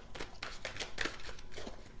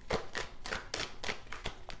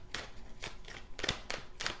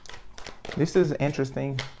 This is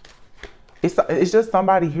interesting. It's just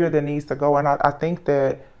somebody here that needs to go. And I think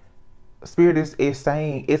that Spirit is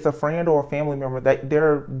saying it's a friend or a family member that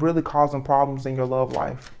they're really causing problems in your love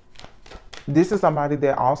life. This is somebody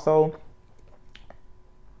that also,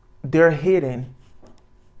 they're hidden.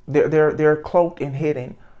 They're cloaked and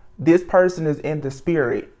hidden. This person is in the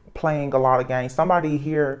spirit playing a lot of games. Somebody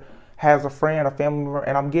here has a friend, a family member,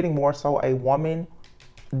 and I'm getting more so a woman.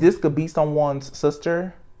 This could be someone's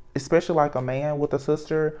sister, especially like a man with a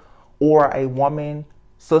sister, or a woman,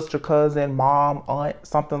 sister, cousin, mom, aunt,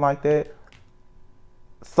 something like that.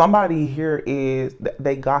 Somebody here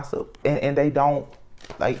they gossip and they don't,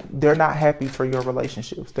 like, they're not happy for your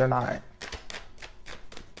relationships. They're not.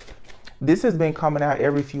 This has been coming out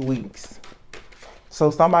every few weeks.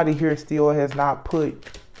 So somebody here still has not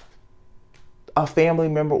put a family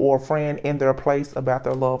member or a friend in their place about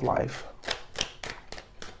their love life.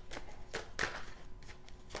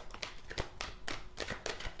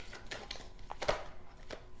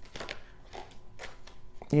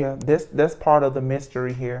 Yeah, that's part of the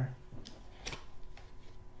mystery here.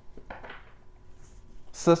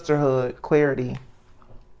 sisterhood, clarity.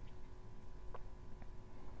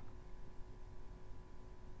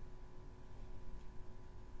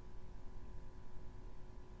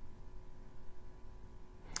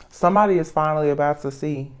 Somebody is finally about to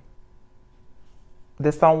see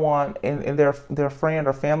that someone in their friend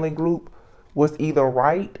or family group was either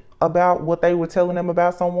right about what they were telling them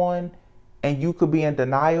about someone and you could be in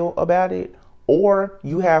denial about it, or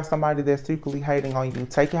you have somebody that's secretly hating on you.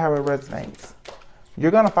 Take it how it resonates.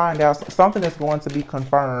 You're going to find out something is going to be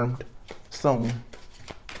confirmed soon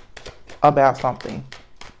about something.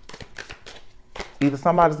 Either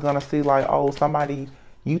somebody's going to see like, oh, somebody,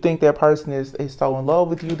 you think that person is so in love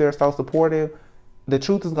with you, they're so supportive. The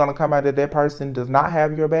truth is going to come out that that person does not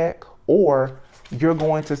have your back, or you're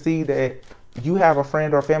going to see that you have a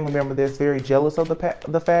friend or a family member that's very jealous of the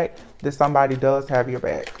fact that somebody does have your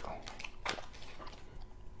back.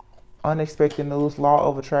 Unexpected news, law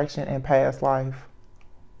of attraction, and past life.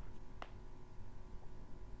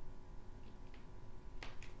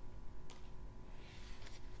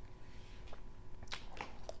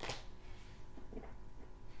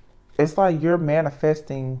 It's like you're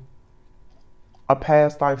manifesting a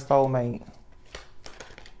past life soulmate.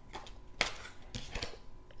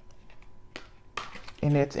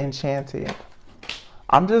 And it's enchanted.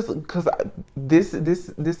 I'm just, because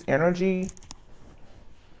this energy,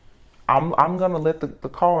 I'm gonna let the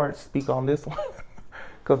cards speak on this one.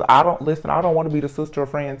 Because I don't want to be the sister or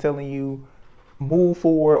friend telling you move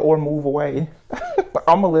forward or move away.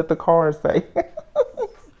 I'm gonna let the cards say.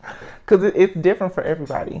 Because it's different for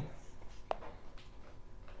everybody.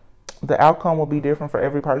 The outcome will be different for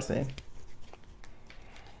every person.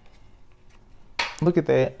 Look at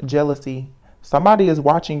that. Jealousy. Somebody is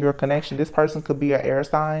watching your connection. This person could be an air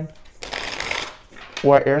sign,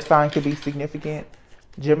 or an air sign could be significant.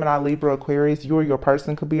 Gemini, Libra, Aquarius, you or your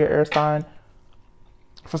person could be an air sign.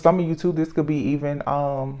 For some of you too, this could be even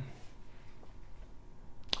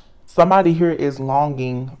somebody here is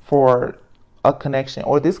longing for a connection,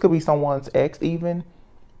 or this could be someone's ex even,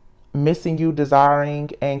 missing you,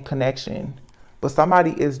 desiring, and connection. But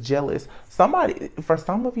somebody is jealous. Somebody, for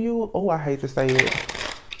some of you, oh, I hate to say it,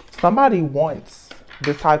 somebody wants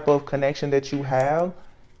the type of connection that you have,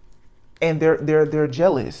 and they're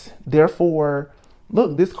jealous. Therefore,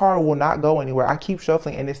 look, this card will not go anywhere. I keep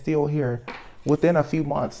shuffling and it's still here. Within a few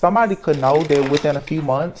months, somebody could know that within a few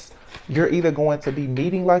months, you're either going to be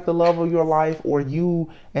meeting like the love of your life, or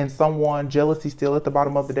you and someone, jealousy still at the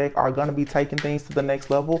bottom of the deck, are going to be taking things to the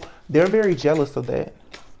next level. They're very jealous of that.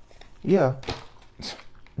 Yeah.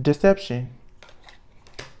 Deception.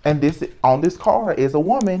 And this on this card is a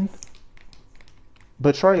woman.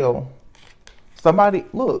 Betrayal. Somebody,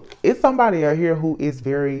 look, it's somebody out here who is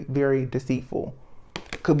very, very deceitful.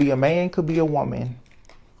 Could be a man, could be a woman.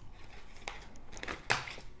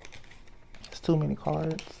 It's too many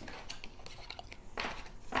cards.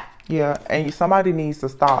 Yeah, and somebody needs to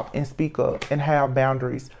stop and speak up and have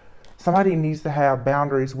boundaries. Somebody needs to have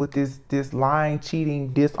boundaries with this lying,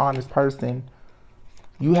 cheating, dishonest person.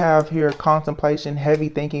 You have here contemplation, heavy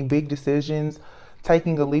thinking, big decisions,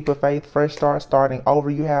 taking a leap of faith, fresh start, starting over.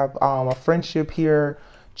 You have a friendship here,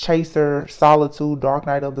 chaser, solitude, dark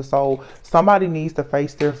night of the soul. Somebody needs to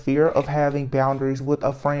face their fear of having boundaries with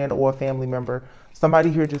a friend or a family member.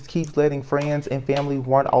 Somebody here just keeps letting friends and family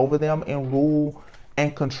run over them and rule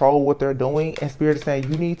and control what they're doing. And Spirit is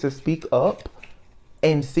saying you need to speak up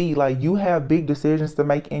and see, like, you have big decisions to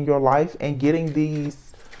make in your life, and getting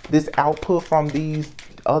this output from these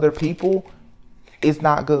other people is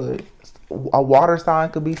not good. A water sign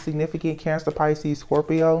could be significant. Cancer, Pisces,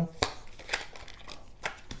 Scorpio.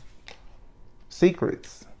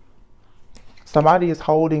 Secrets. Somebody is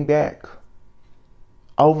holding back.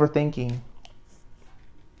 Overthinking.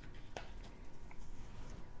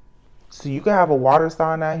 So you can have a water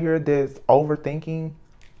sign out here that's overthinking,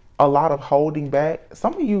 a lot of holding back.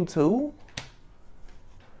 Some of you too.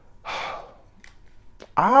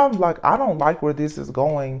 I don't like where this is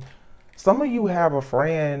going. Some of you have a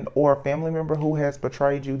friend or a family member who has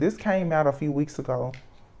betrayed you. This came out a few weeks ago.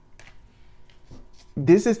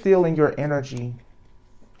 This is still in your energy.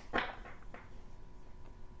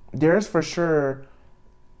 There's for sure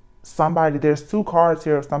somebody, there's two cards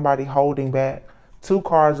here of somebody holding back. Two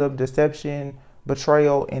cards of deception,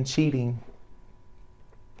 betrayal, and cheating.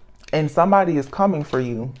 And somebody is coming for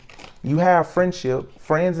you. You have friendship.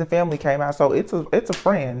 Friends and family came out. So it's a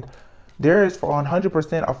friend. There is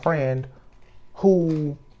 100% a friend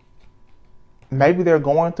who maybe they're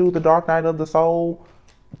going through the dark night of the soul.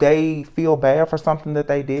 They feel bad for something that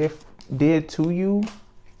they did to you.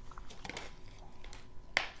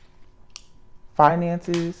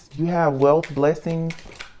 finances. You have wealth, blessings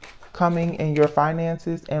coming in your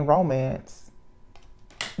finances, and romance.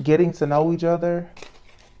 Getting to know each other.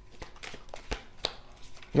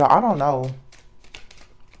 Y'all, I don't know.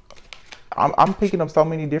 I'm picking up so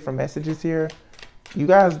many different messages here. You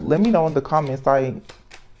guys, let me know in the comments, like,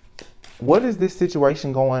 what is this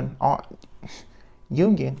situation going on?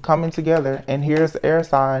 Union coming together, and here's the air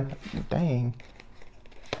sign. Dang.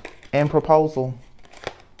 And proposal.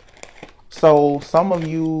 So some of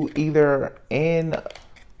you either in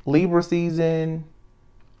Libra season,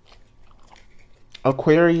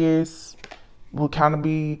 Aquarius will kind of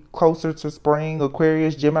be closer to spring,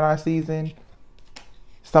 Aquarius, Gemini season.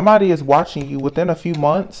 Somebody is watching you within a few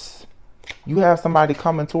months. You have somebody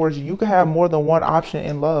coming towards you. You can have more than one option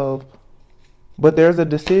in love, but there's a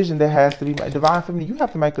decision that has to be made. Divine Feminine, you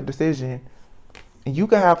have to make a decision. And you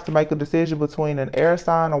can have to make a decision between an air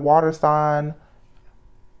sign, a water sign,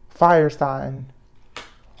 fire sign,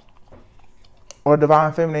 or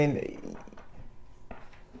Divine Feminine.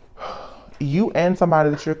 You and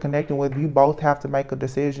somebody that you're connecting with, you both have to make a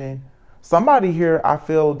decision. Somebody here, I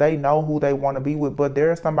feel they know who they want to be with, but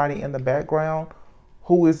there is somebody in the background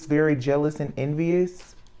who is very jealous and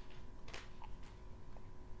envious.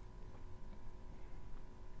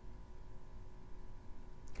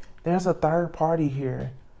 There's a third party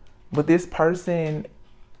here, but this person,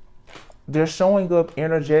 they're showing up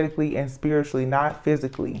energetically and spiritually, not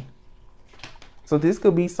physically. So this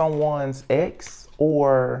could be someone's ex,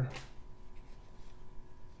 or,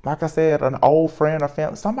 like I said, an old friend or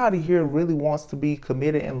family. Somebody here really wants to be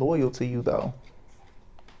committed and loyal to you, though.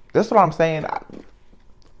 That's what I'm saying.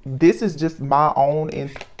 This is just my own.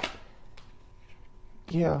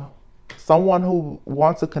 Yeah. Someone who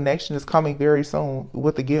wants a connection is coming very soon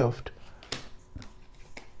with a gift.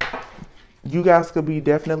 You guys could be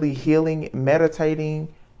definitely healing,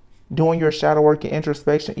 meditating, doing your shadow work and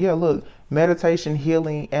introspection. Yeah, look, meditation,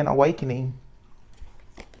 healing, and awakening.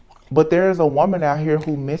 But there's a woman out here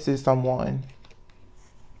who misses someone,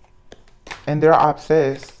 and they're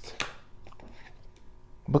obsessed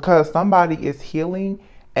because somebody is healing,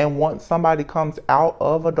 and once somebody comes out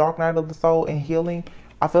of a dark night of the soul and healing,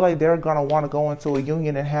 I feel like they're going to want to go into a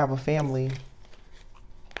union and have a family.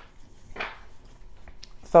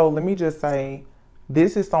 So let me just say,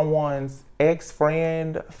 this is someone's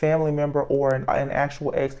ex-friend, family member, or an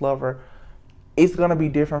actual ex-lover. It's going to be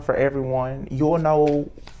different for everyone. You'll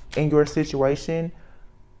know in your situation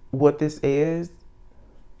what this is.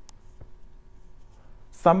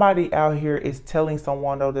 Somebody out here is telling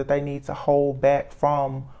someone, though, that they need to hold back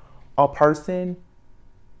from a person.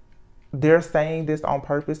 They're saying this on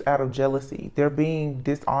purpose out of jealousy. They're being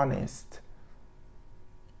dishonest.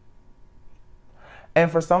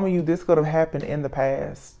 And for some of you, this could have happened in the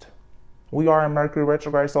past. We are in Mercury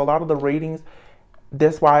retrograde, so a lot of the readings,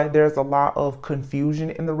 that's why there's a lot of confusion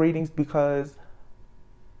in the readings, because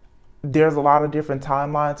there's a lot of different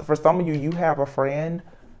timelines. For some of you, you have a friend.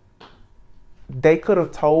 They could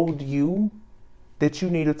have told you that you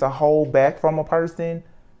needed to hold back from a person.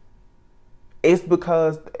 It's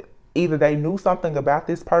because either they knew something about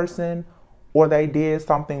this person, or they did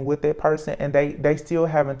something with that person, and they still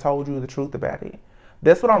haven't told you the truth about it.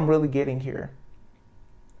 That's what I'm really getting here.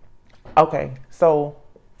 Okay, so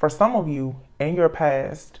for some of you in your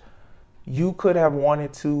past, you could have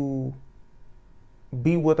wanted to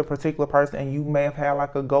be with a particular person, and you may have had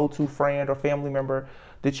like a go-to friend or family member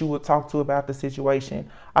that you would talk to about the situation.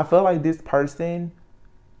 I feel like this person,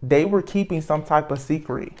 they were keeping some type of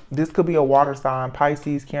secret. This could be a water sign,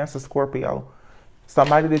 Pisces, Cancer, Scorpio.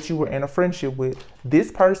 Somebody that you were in a friendship with.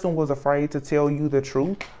 This person was afraid to tell you the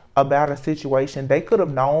truth about a situation. They could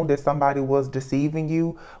have known that somebody was deceiving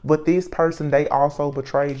you, but this person, they also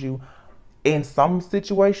betrayed you. In some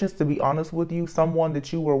situations, to be honest with you, someone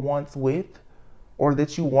that you were once with, or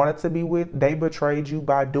that you wanted to be with, they betrayed you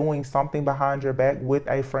by doing something behind your back with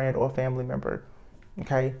a friend or family member.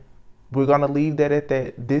 Okay, we're gonna leave that at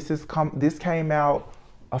that. This came out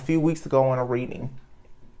a few weeks ago in a reading,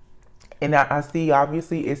 and I see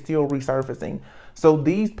obviously it's still resurfacing. So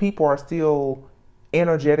these people are still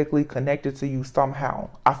energetically connected to you somehow.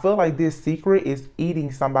 I feel like this secret is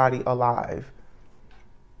eating somebody alive,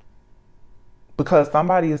 because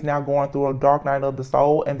somebody is now going through a dark night of the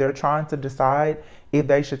soul, and they're trying to decide if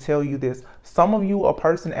they should tell you this. Some of you, a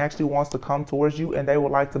person actually wants to come towards you, and they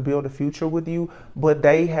would like to build a future with you, but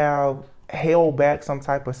they have held back some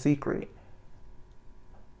type of secret.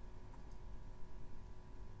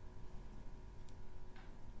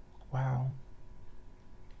 Wow.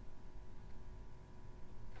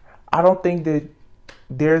 I don't think that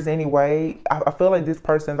there's any way. I feel like this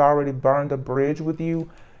person's already burned a bridge with you,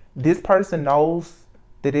 This person knows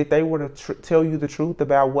that if they were to tell you the truth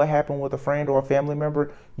about what happened with a friend or a family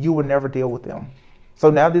member, you would never deal with them. So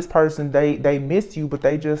now this person, they miss you, but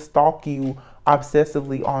they just stalk you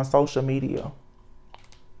obsessively on social media.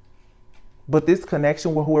 But this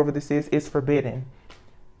connection with whoever this is forbidden.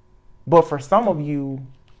 But for some of you,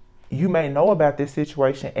 you may know about this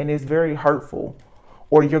situation and it's very hurtful,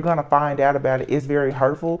 or you're going to find out about it. It's very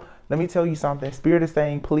hurtful. Let me tell you something. Spirit is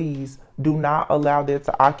saying, please do not allow that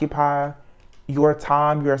to occupy your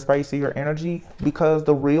time, your space, or your energy, because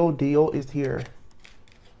the real deal is here.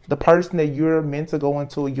 The person that you're meant to go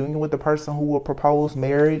into a union with, the person who will propose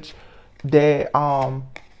marriage, that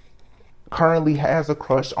currently has a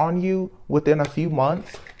crush on you, within a few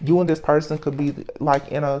months, you and this person could be like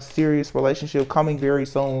in a serious relationship coming very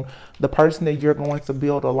soon. The person that you're going to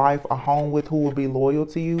build a life, a home with, who will be loyal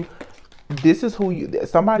to you. This is who you,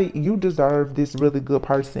 somebody, you deserve this really good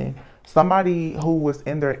person. Somebody who was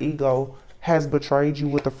in their ego has betrayed you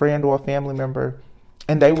with a friend or a family member,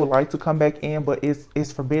 and they would like to come back in, but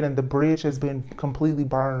it's forbidden. The bridge has been completely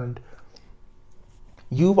burned.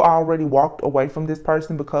 You've already walked away from this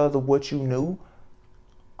person because of what you knew.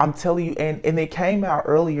 I'm telling you, and it came out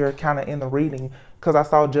earlier kind of in the reading, because I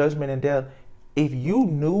saw judgment and death. If you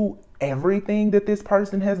knew everything that this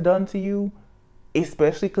person has done to you,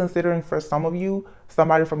 especially considering for some of you,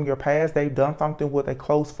 somebody from your past, they've done something with a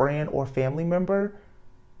close friend or family member,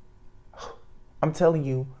 I'm telling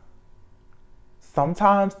you,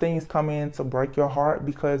 sometimes things come in to break your heart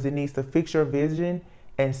because it needs to fix your vision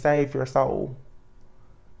and save your soul.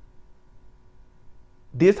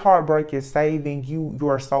 This heartbreak is saving you,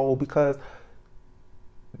 your soul, because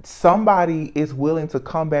somebody is willing to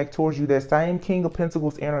come back towards you. That same King of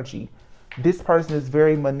Pentacles energy. This person is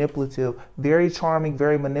very manipulative, very charming,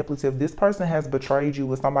 very manipulative. This person has betrayed you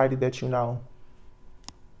with somebody that you know.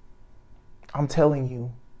 I'm telling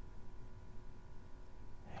you.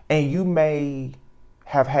 And you may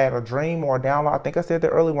have had a dream or a download. I think I said that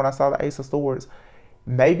earlier when I saw the Ace of Swords.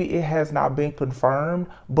 Maybe it has not been confirmed,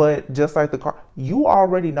 but just like the card, you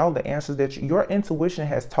already know the answers that your intuition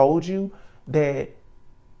has told you, that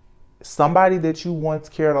somebody that you once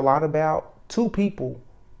cared a lot about, two people,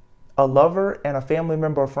 a lover and a family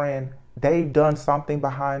member or friend, they've done something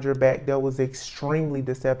behind your back that was extremely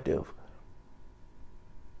deceptive.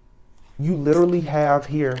 You literally have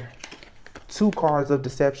here two cards of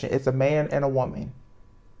deception. It's a man and a woman.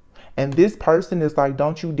 And this person is like,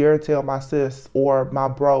 don't you dare tell my sis or my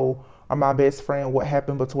bro or my best friend what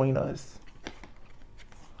happened between us.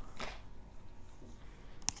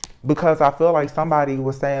 Because I feel like somebody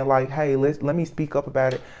was saying like, hey, let me speak up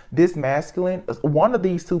about it. This masculine, one of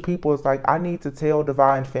these two people is like, I need to tell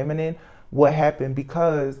Divine Feminine what happened,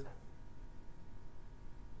 because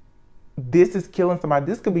this is killing somebody.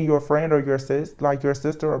 This could be your friend or your sis, like your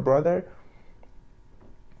sister or brother.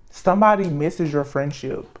 Somebody misses your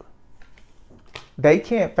friendship. They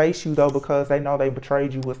can't face you though, because they know they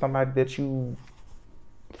betrayed you with somebody that you,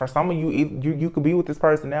 for some of you, you could be with this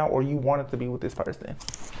person now, or you wanted to be with this person.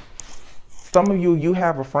 Some of you, you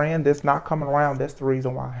have a friend that's not coming around. That's the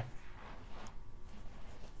reason why.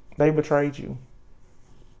 They betrayed you.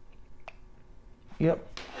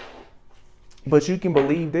 Yep. But you can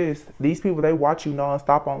believe this. These people, they watch you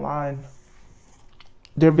nonstop online.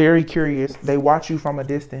 They're very curious. They watch you from a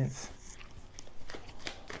distance.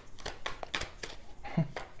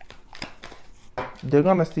 They're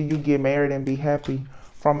going to see you get married and be happy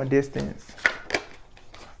from a distance.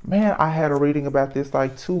 Man, I had a reading about this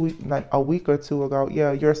like a week or two ago.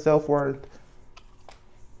 Yeah, your self-worth.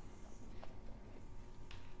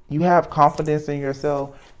 You have confidence in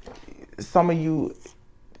yourself. Some of you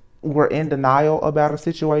were in denial about a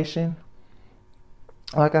situation.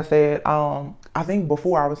 Like I said, I think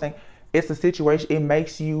before I was saying, it's a situation. It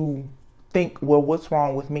makes you think, well, what's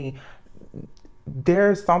wrong with me?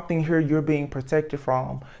 There's something here you're being protected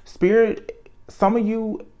from. Spirit, some of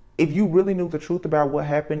you, if you really knew the truth about what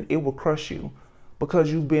happened, it will crush you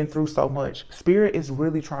because you've been through so much. Spirit is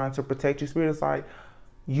really trying to protect you. Spirit is like,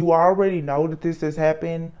 you already know that this has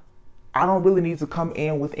happened. I don't really need to come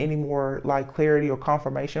in with any more like clarity or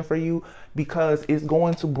confirmation for you, because it's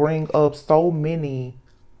going to bring up so many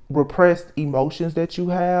repressed emotions that you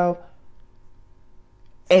have,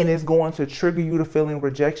 and it's going to trigger you to feeling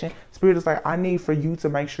rejection. Spirit is like, I need for you to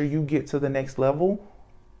make sure you get to the next level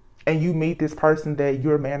and you meet this person that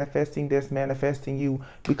you're manifesting, that's manifesting you.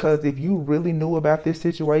 Because if you really knew about this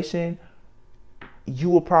situation, you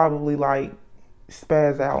will probably like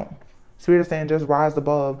spaz out. Spirit is saying, just rise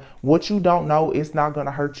above. What you don't know is not going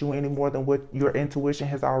to hurt you any more than what your intuition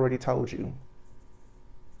has already told you.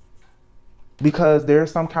 because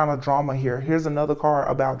there's some kind of drama here. Here's another card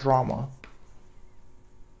about drama.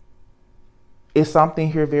 It's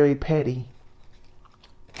something here very petty.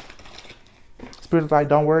 Spirit's like,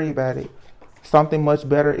 don't worry about it. Something much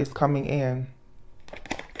better is coming in.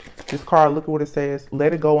 This card, look at what it says.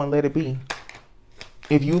 Let it go and let it be.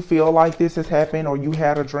 If you feel like this has happened or you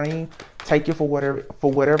had a dream, take it for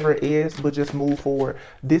whatever it is, but just move forward.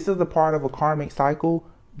 This is a part of a karmic cycle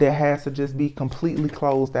that has to just be completely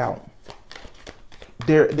closed out.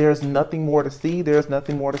 There's nothing more to see. There's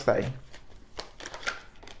nothing more to say.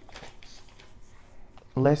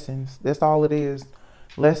 Lessons. That's all it is.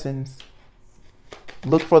 Lessons.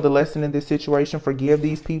 Look for the lesson in this situation. Forgive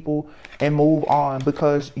these people and move on,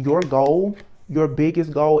 because your goal, your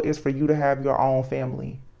biggest goal, is for you to have your own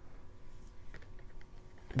family.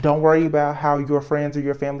 Don't worry about how your friends or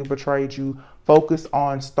your family betrayed you. Focus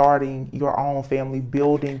on starting your own family,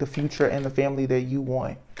 building the future and the family that you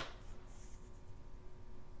want.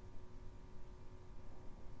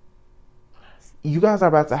 You guys are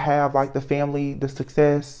about to have like the family, the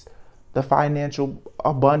success, the financial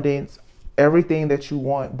abundance, everything that you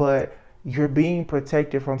want, but you're being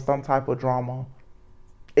protected from some type of drama.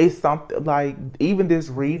 It's something like, even this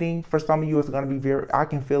reading for some of you is going to be very, I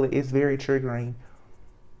can feel it, it's very triggering,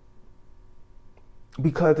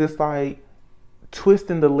 because it's like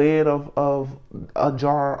twisting the lid of a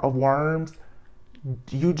jar of worms.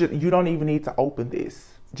 You don't even need to open this.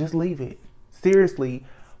 Just leave it. Seriously,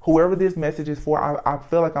 whoever this message is for, I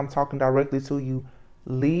feel like I'm talking directly to you.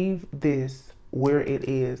 Leave this where it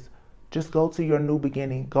is. Just go to your new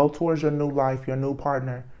beginning. Go towards your new life, your new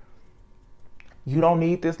partner. You don't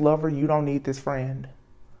need this lover. You don't need this friend.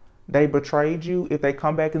 They betrayed you. If they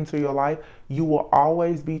come back into your life, you will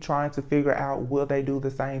always be trying to figure out, will they do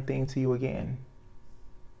the same thing to you again?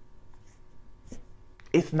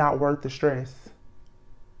 It's not worth the stress.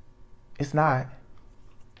 It's not.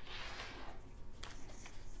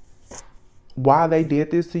 Why they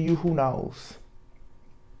did this to you, who knows?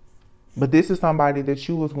 But this is somebody that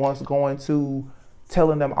you was once going to,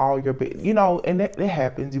 telling them all your, you know, and it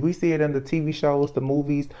happens. We see it in the TV shows, the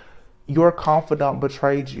movies. Your confidant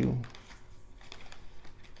betrayed you.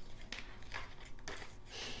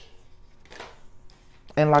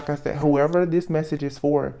 And like I said, whoever this message is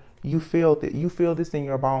for, you feel that, you feel this in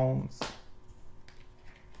your bones.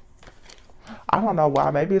 I don't know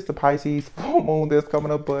why. Maybe it's the Pisces full moon that's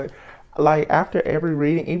coming up, but like after every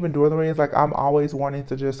reading, even during the readings, like I'm always wanting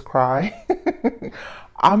to just cry.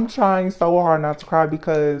 I'm trying so hard not to cry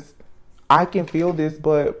because I can feel this,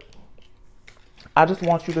 but I just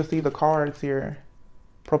want you to see the cards here.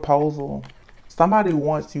 Proposal. Somebody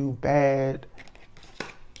wants you bad,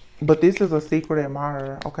 but this is a secret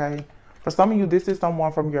admirer, okay? For some of you, this is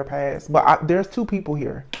someone from your past, but there's two people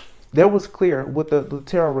here. There was clear with the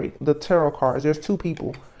tarot cards. There's two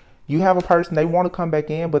people. You have a person, they want to come back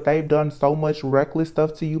in, but they've done so much reckless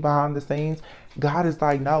stuff to you behind the scenes. God is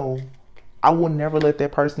like, no, I will never let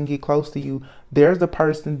that person get close to you. There's the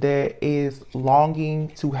person that is longing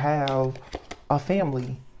to have a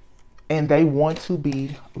family, and they want to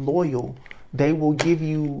be loyal. They will give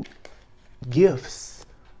you gifts,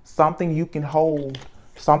 something you can hold,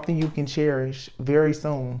 something you can cherish very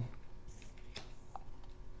soon.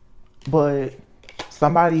 But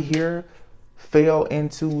somebody here fell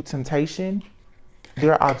into temptation.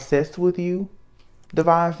 They're obsessed with you,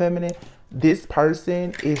 Divine Feminine. This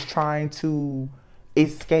person is trying to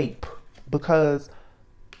escape because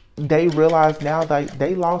they realize now that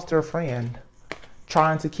they lost their friend,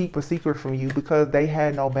 trying to keep a secret from you because they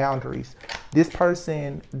had no boundaries. This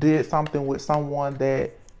person did something with someone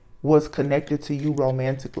that was connected to you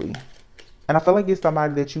romantically. And I feel like it's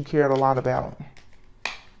somebody that you cared a lot about.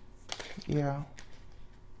 Yeah.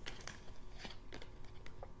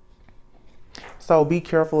 So be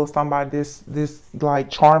careful of somebody, this like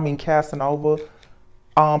charming Casanova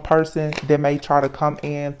person that may try to come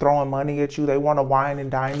in throwing money at you. They want to wine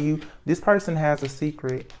and dine you. This person has a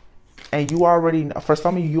secret, and you already, for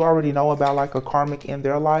some of you, you already know about like a karmic in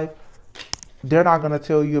their life. They're not going to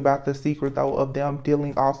tell you about the secret though of them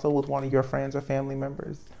dealing also with one of your friends or family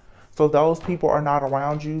members. So those people are not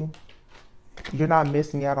around you. You're not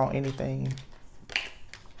missing out on anything.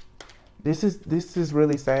 This is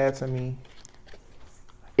really sad to me.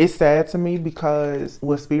 It's sad to me because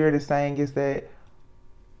what Spirit is saying is that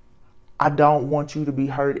I don't want you to be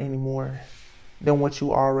hurt anymore than what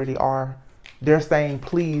you already are. They're saying,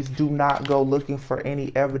 please do not go looking for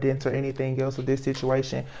any evidence or anything else of this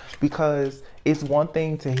situation, because it's one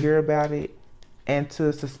thing to hear about it and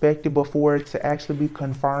to suspect it before it to actually be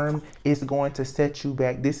confirmed. It's going to set you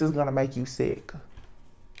back. This is going to make you sick.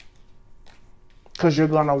 because you're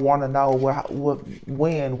gonna want to know what,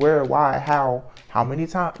 when, where, why, how many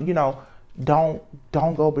times. Don't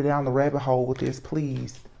go down the rabbit hole with this,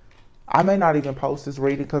 please. I may not even post this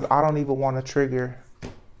reading because I don't even want to trigger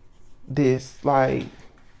this. Like,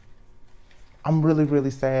 I'm really,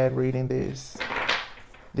 really sad reading this.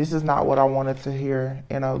 This is not what I wanted to hear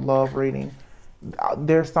in a love reading.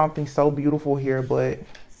 There's something so beautiful here, but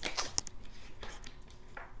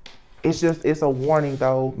it's a warning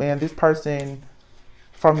though, man. This person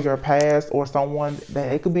from your past or someone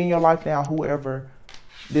that it could be in your life now, whoever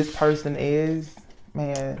this person is,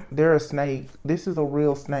 man, they're a snake. This is a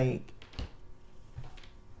real snake.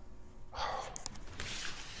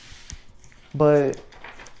 But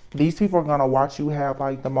these people are gonna watch you have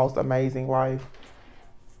like the most amazing life.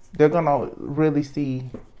 They're gonna really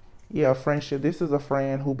see, yeah, friendship. This is a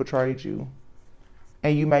friend who betrayed you.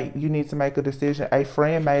 And you need to make a decision. A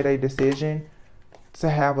friend made a decision to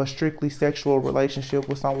have a strictly sexual relationship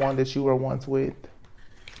with someone that you were once with.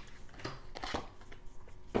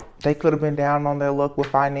 They could have been down on their luck with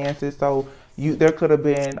finances. So there could have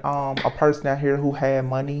been a person out here who had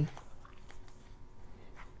money.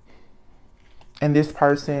 And this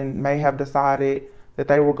person may have decided that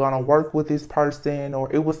they were going to work with this person,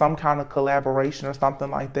 or it was some kind of collaboration or something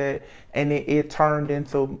like that. And it turned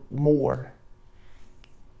into more.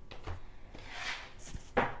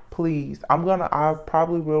 Please, I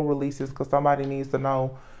probably will release this because somebody needs to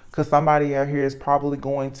know. Because somebody out here is probably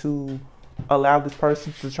going to allow this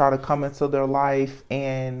person to try to come into their life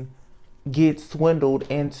and get swindled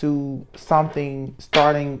into something,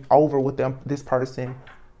 starting over with this person,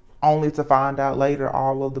 only to find out later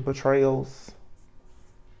all of the betrayals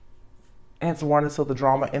and to run into the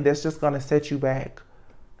drama. And that's just going to set you back.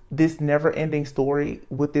 This never-ending story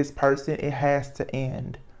with this person, it has to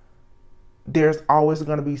end. There's always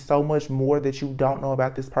going to be so much more that you don't know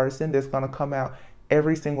about this person that's going to come out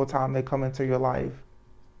every single time they come into your life.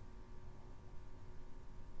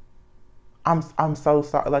 I'm so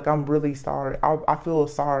sorry. Like, I'm really sorry. I feel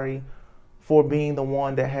sorry for being the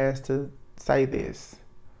one that has to say this.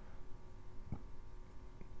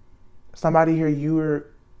 Somebody here,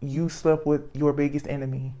 you slept with your biggest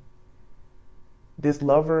enemy. This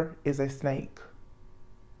lover is a snake.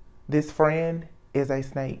 This friend is a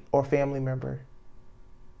snake or family member.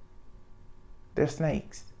 They're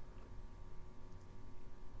snakes.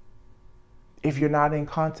 If you're not in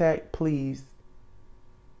contact, please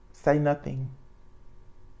say nothing.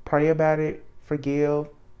 Pray about it, forgive,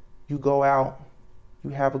 you go out,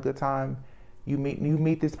 you have a good time. You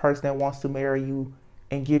meet this person that wants to marry you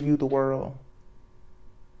and give you the world.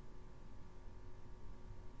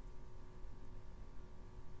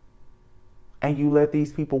 And you let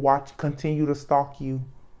these people continue to stalk you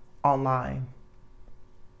online.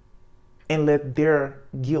 And let their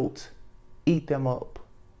guilt eat them up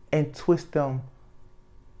and twist them.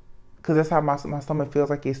 Because that's how my stomach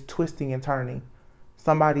feels like it's twisting and turning.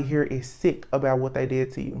 Somebody here is sick about what they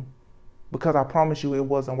did to you. Because I promise you it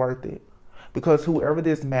wasn't worth it. Because whoever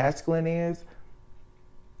this masculine is,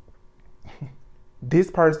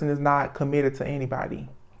 this person is not committed to anybody.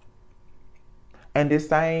 And this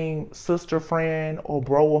same sister, friend, or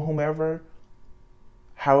bro, or whomever,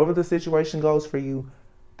 however the situation goes for you,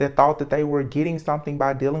 that thought that they were getting something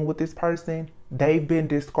by dealing with this person, they've been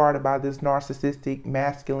discarded by this narcissistic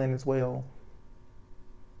masculine as well.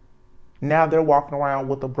 Now they're walking around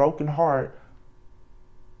with a broken heart,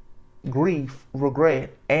 grief,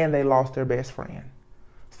 regret, and they lost their best friend.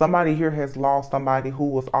 Somebody here has lost somebody who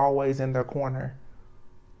was always in their corner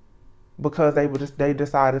because they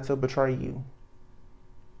decided to betray you.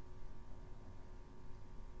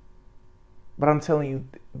 But I'm telling you,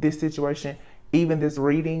 this situation, even this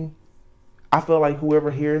reading, I feel like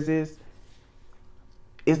whoever hears this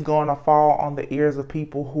is going to fall on the ears of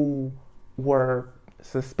people who were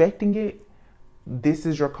suspecting it. This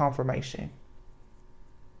is your confirmation.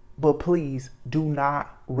 But please do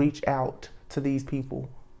not reach out to these people.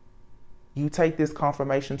 You take this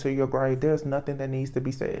confirmation to your grave. There's nothing that needs to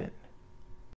be said.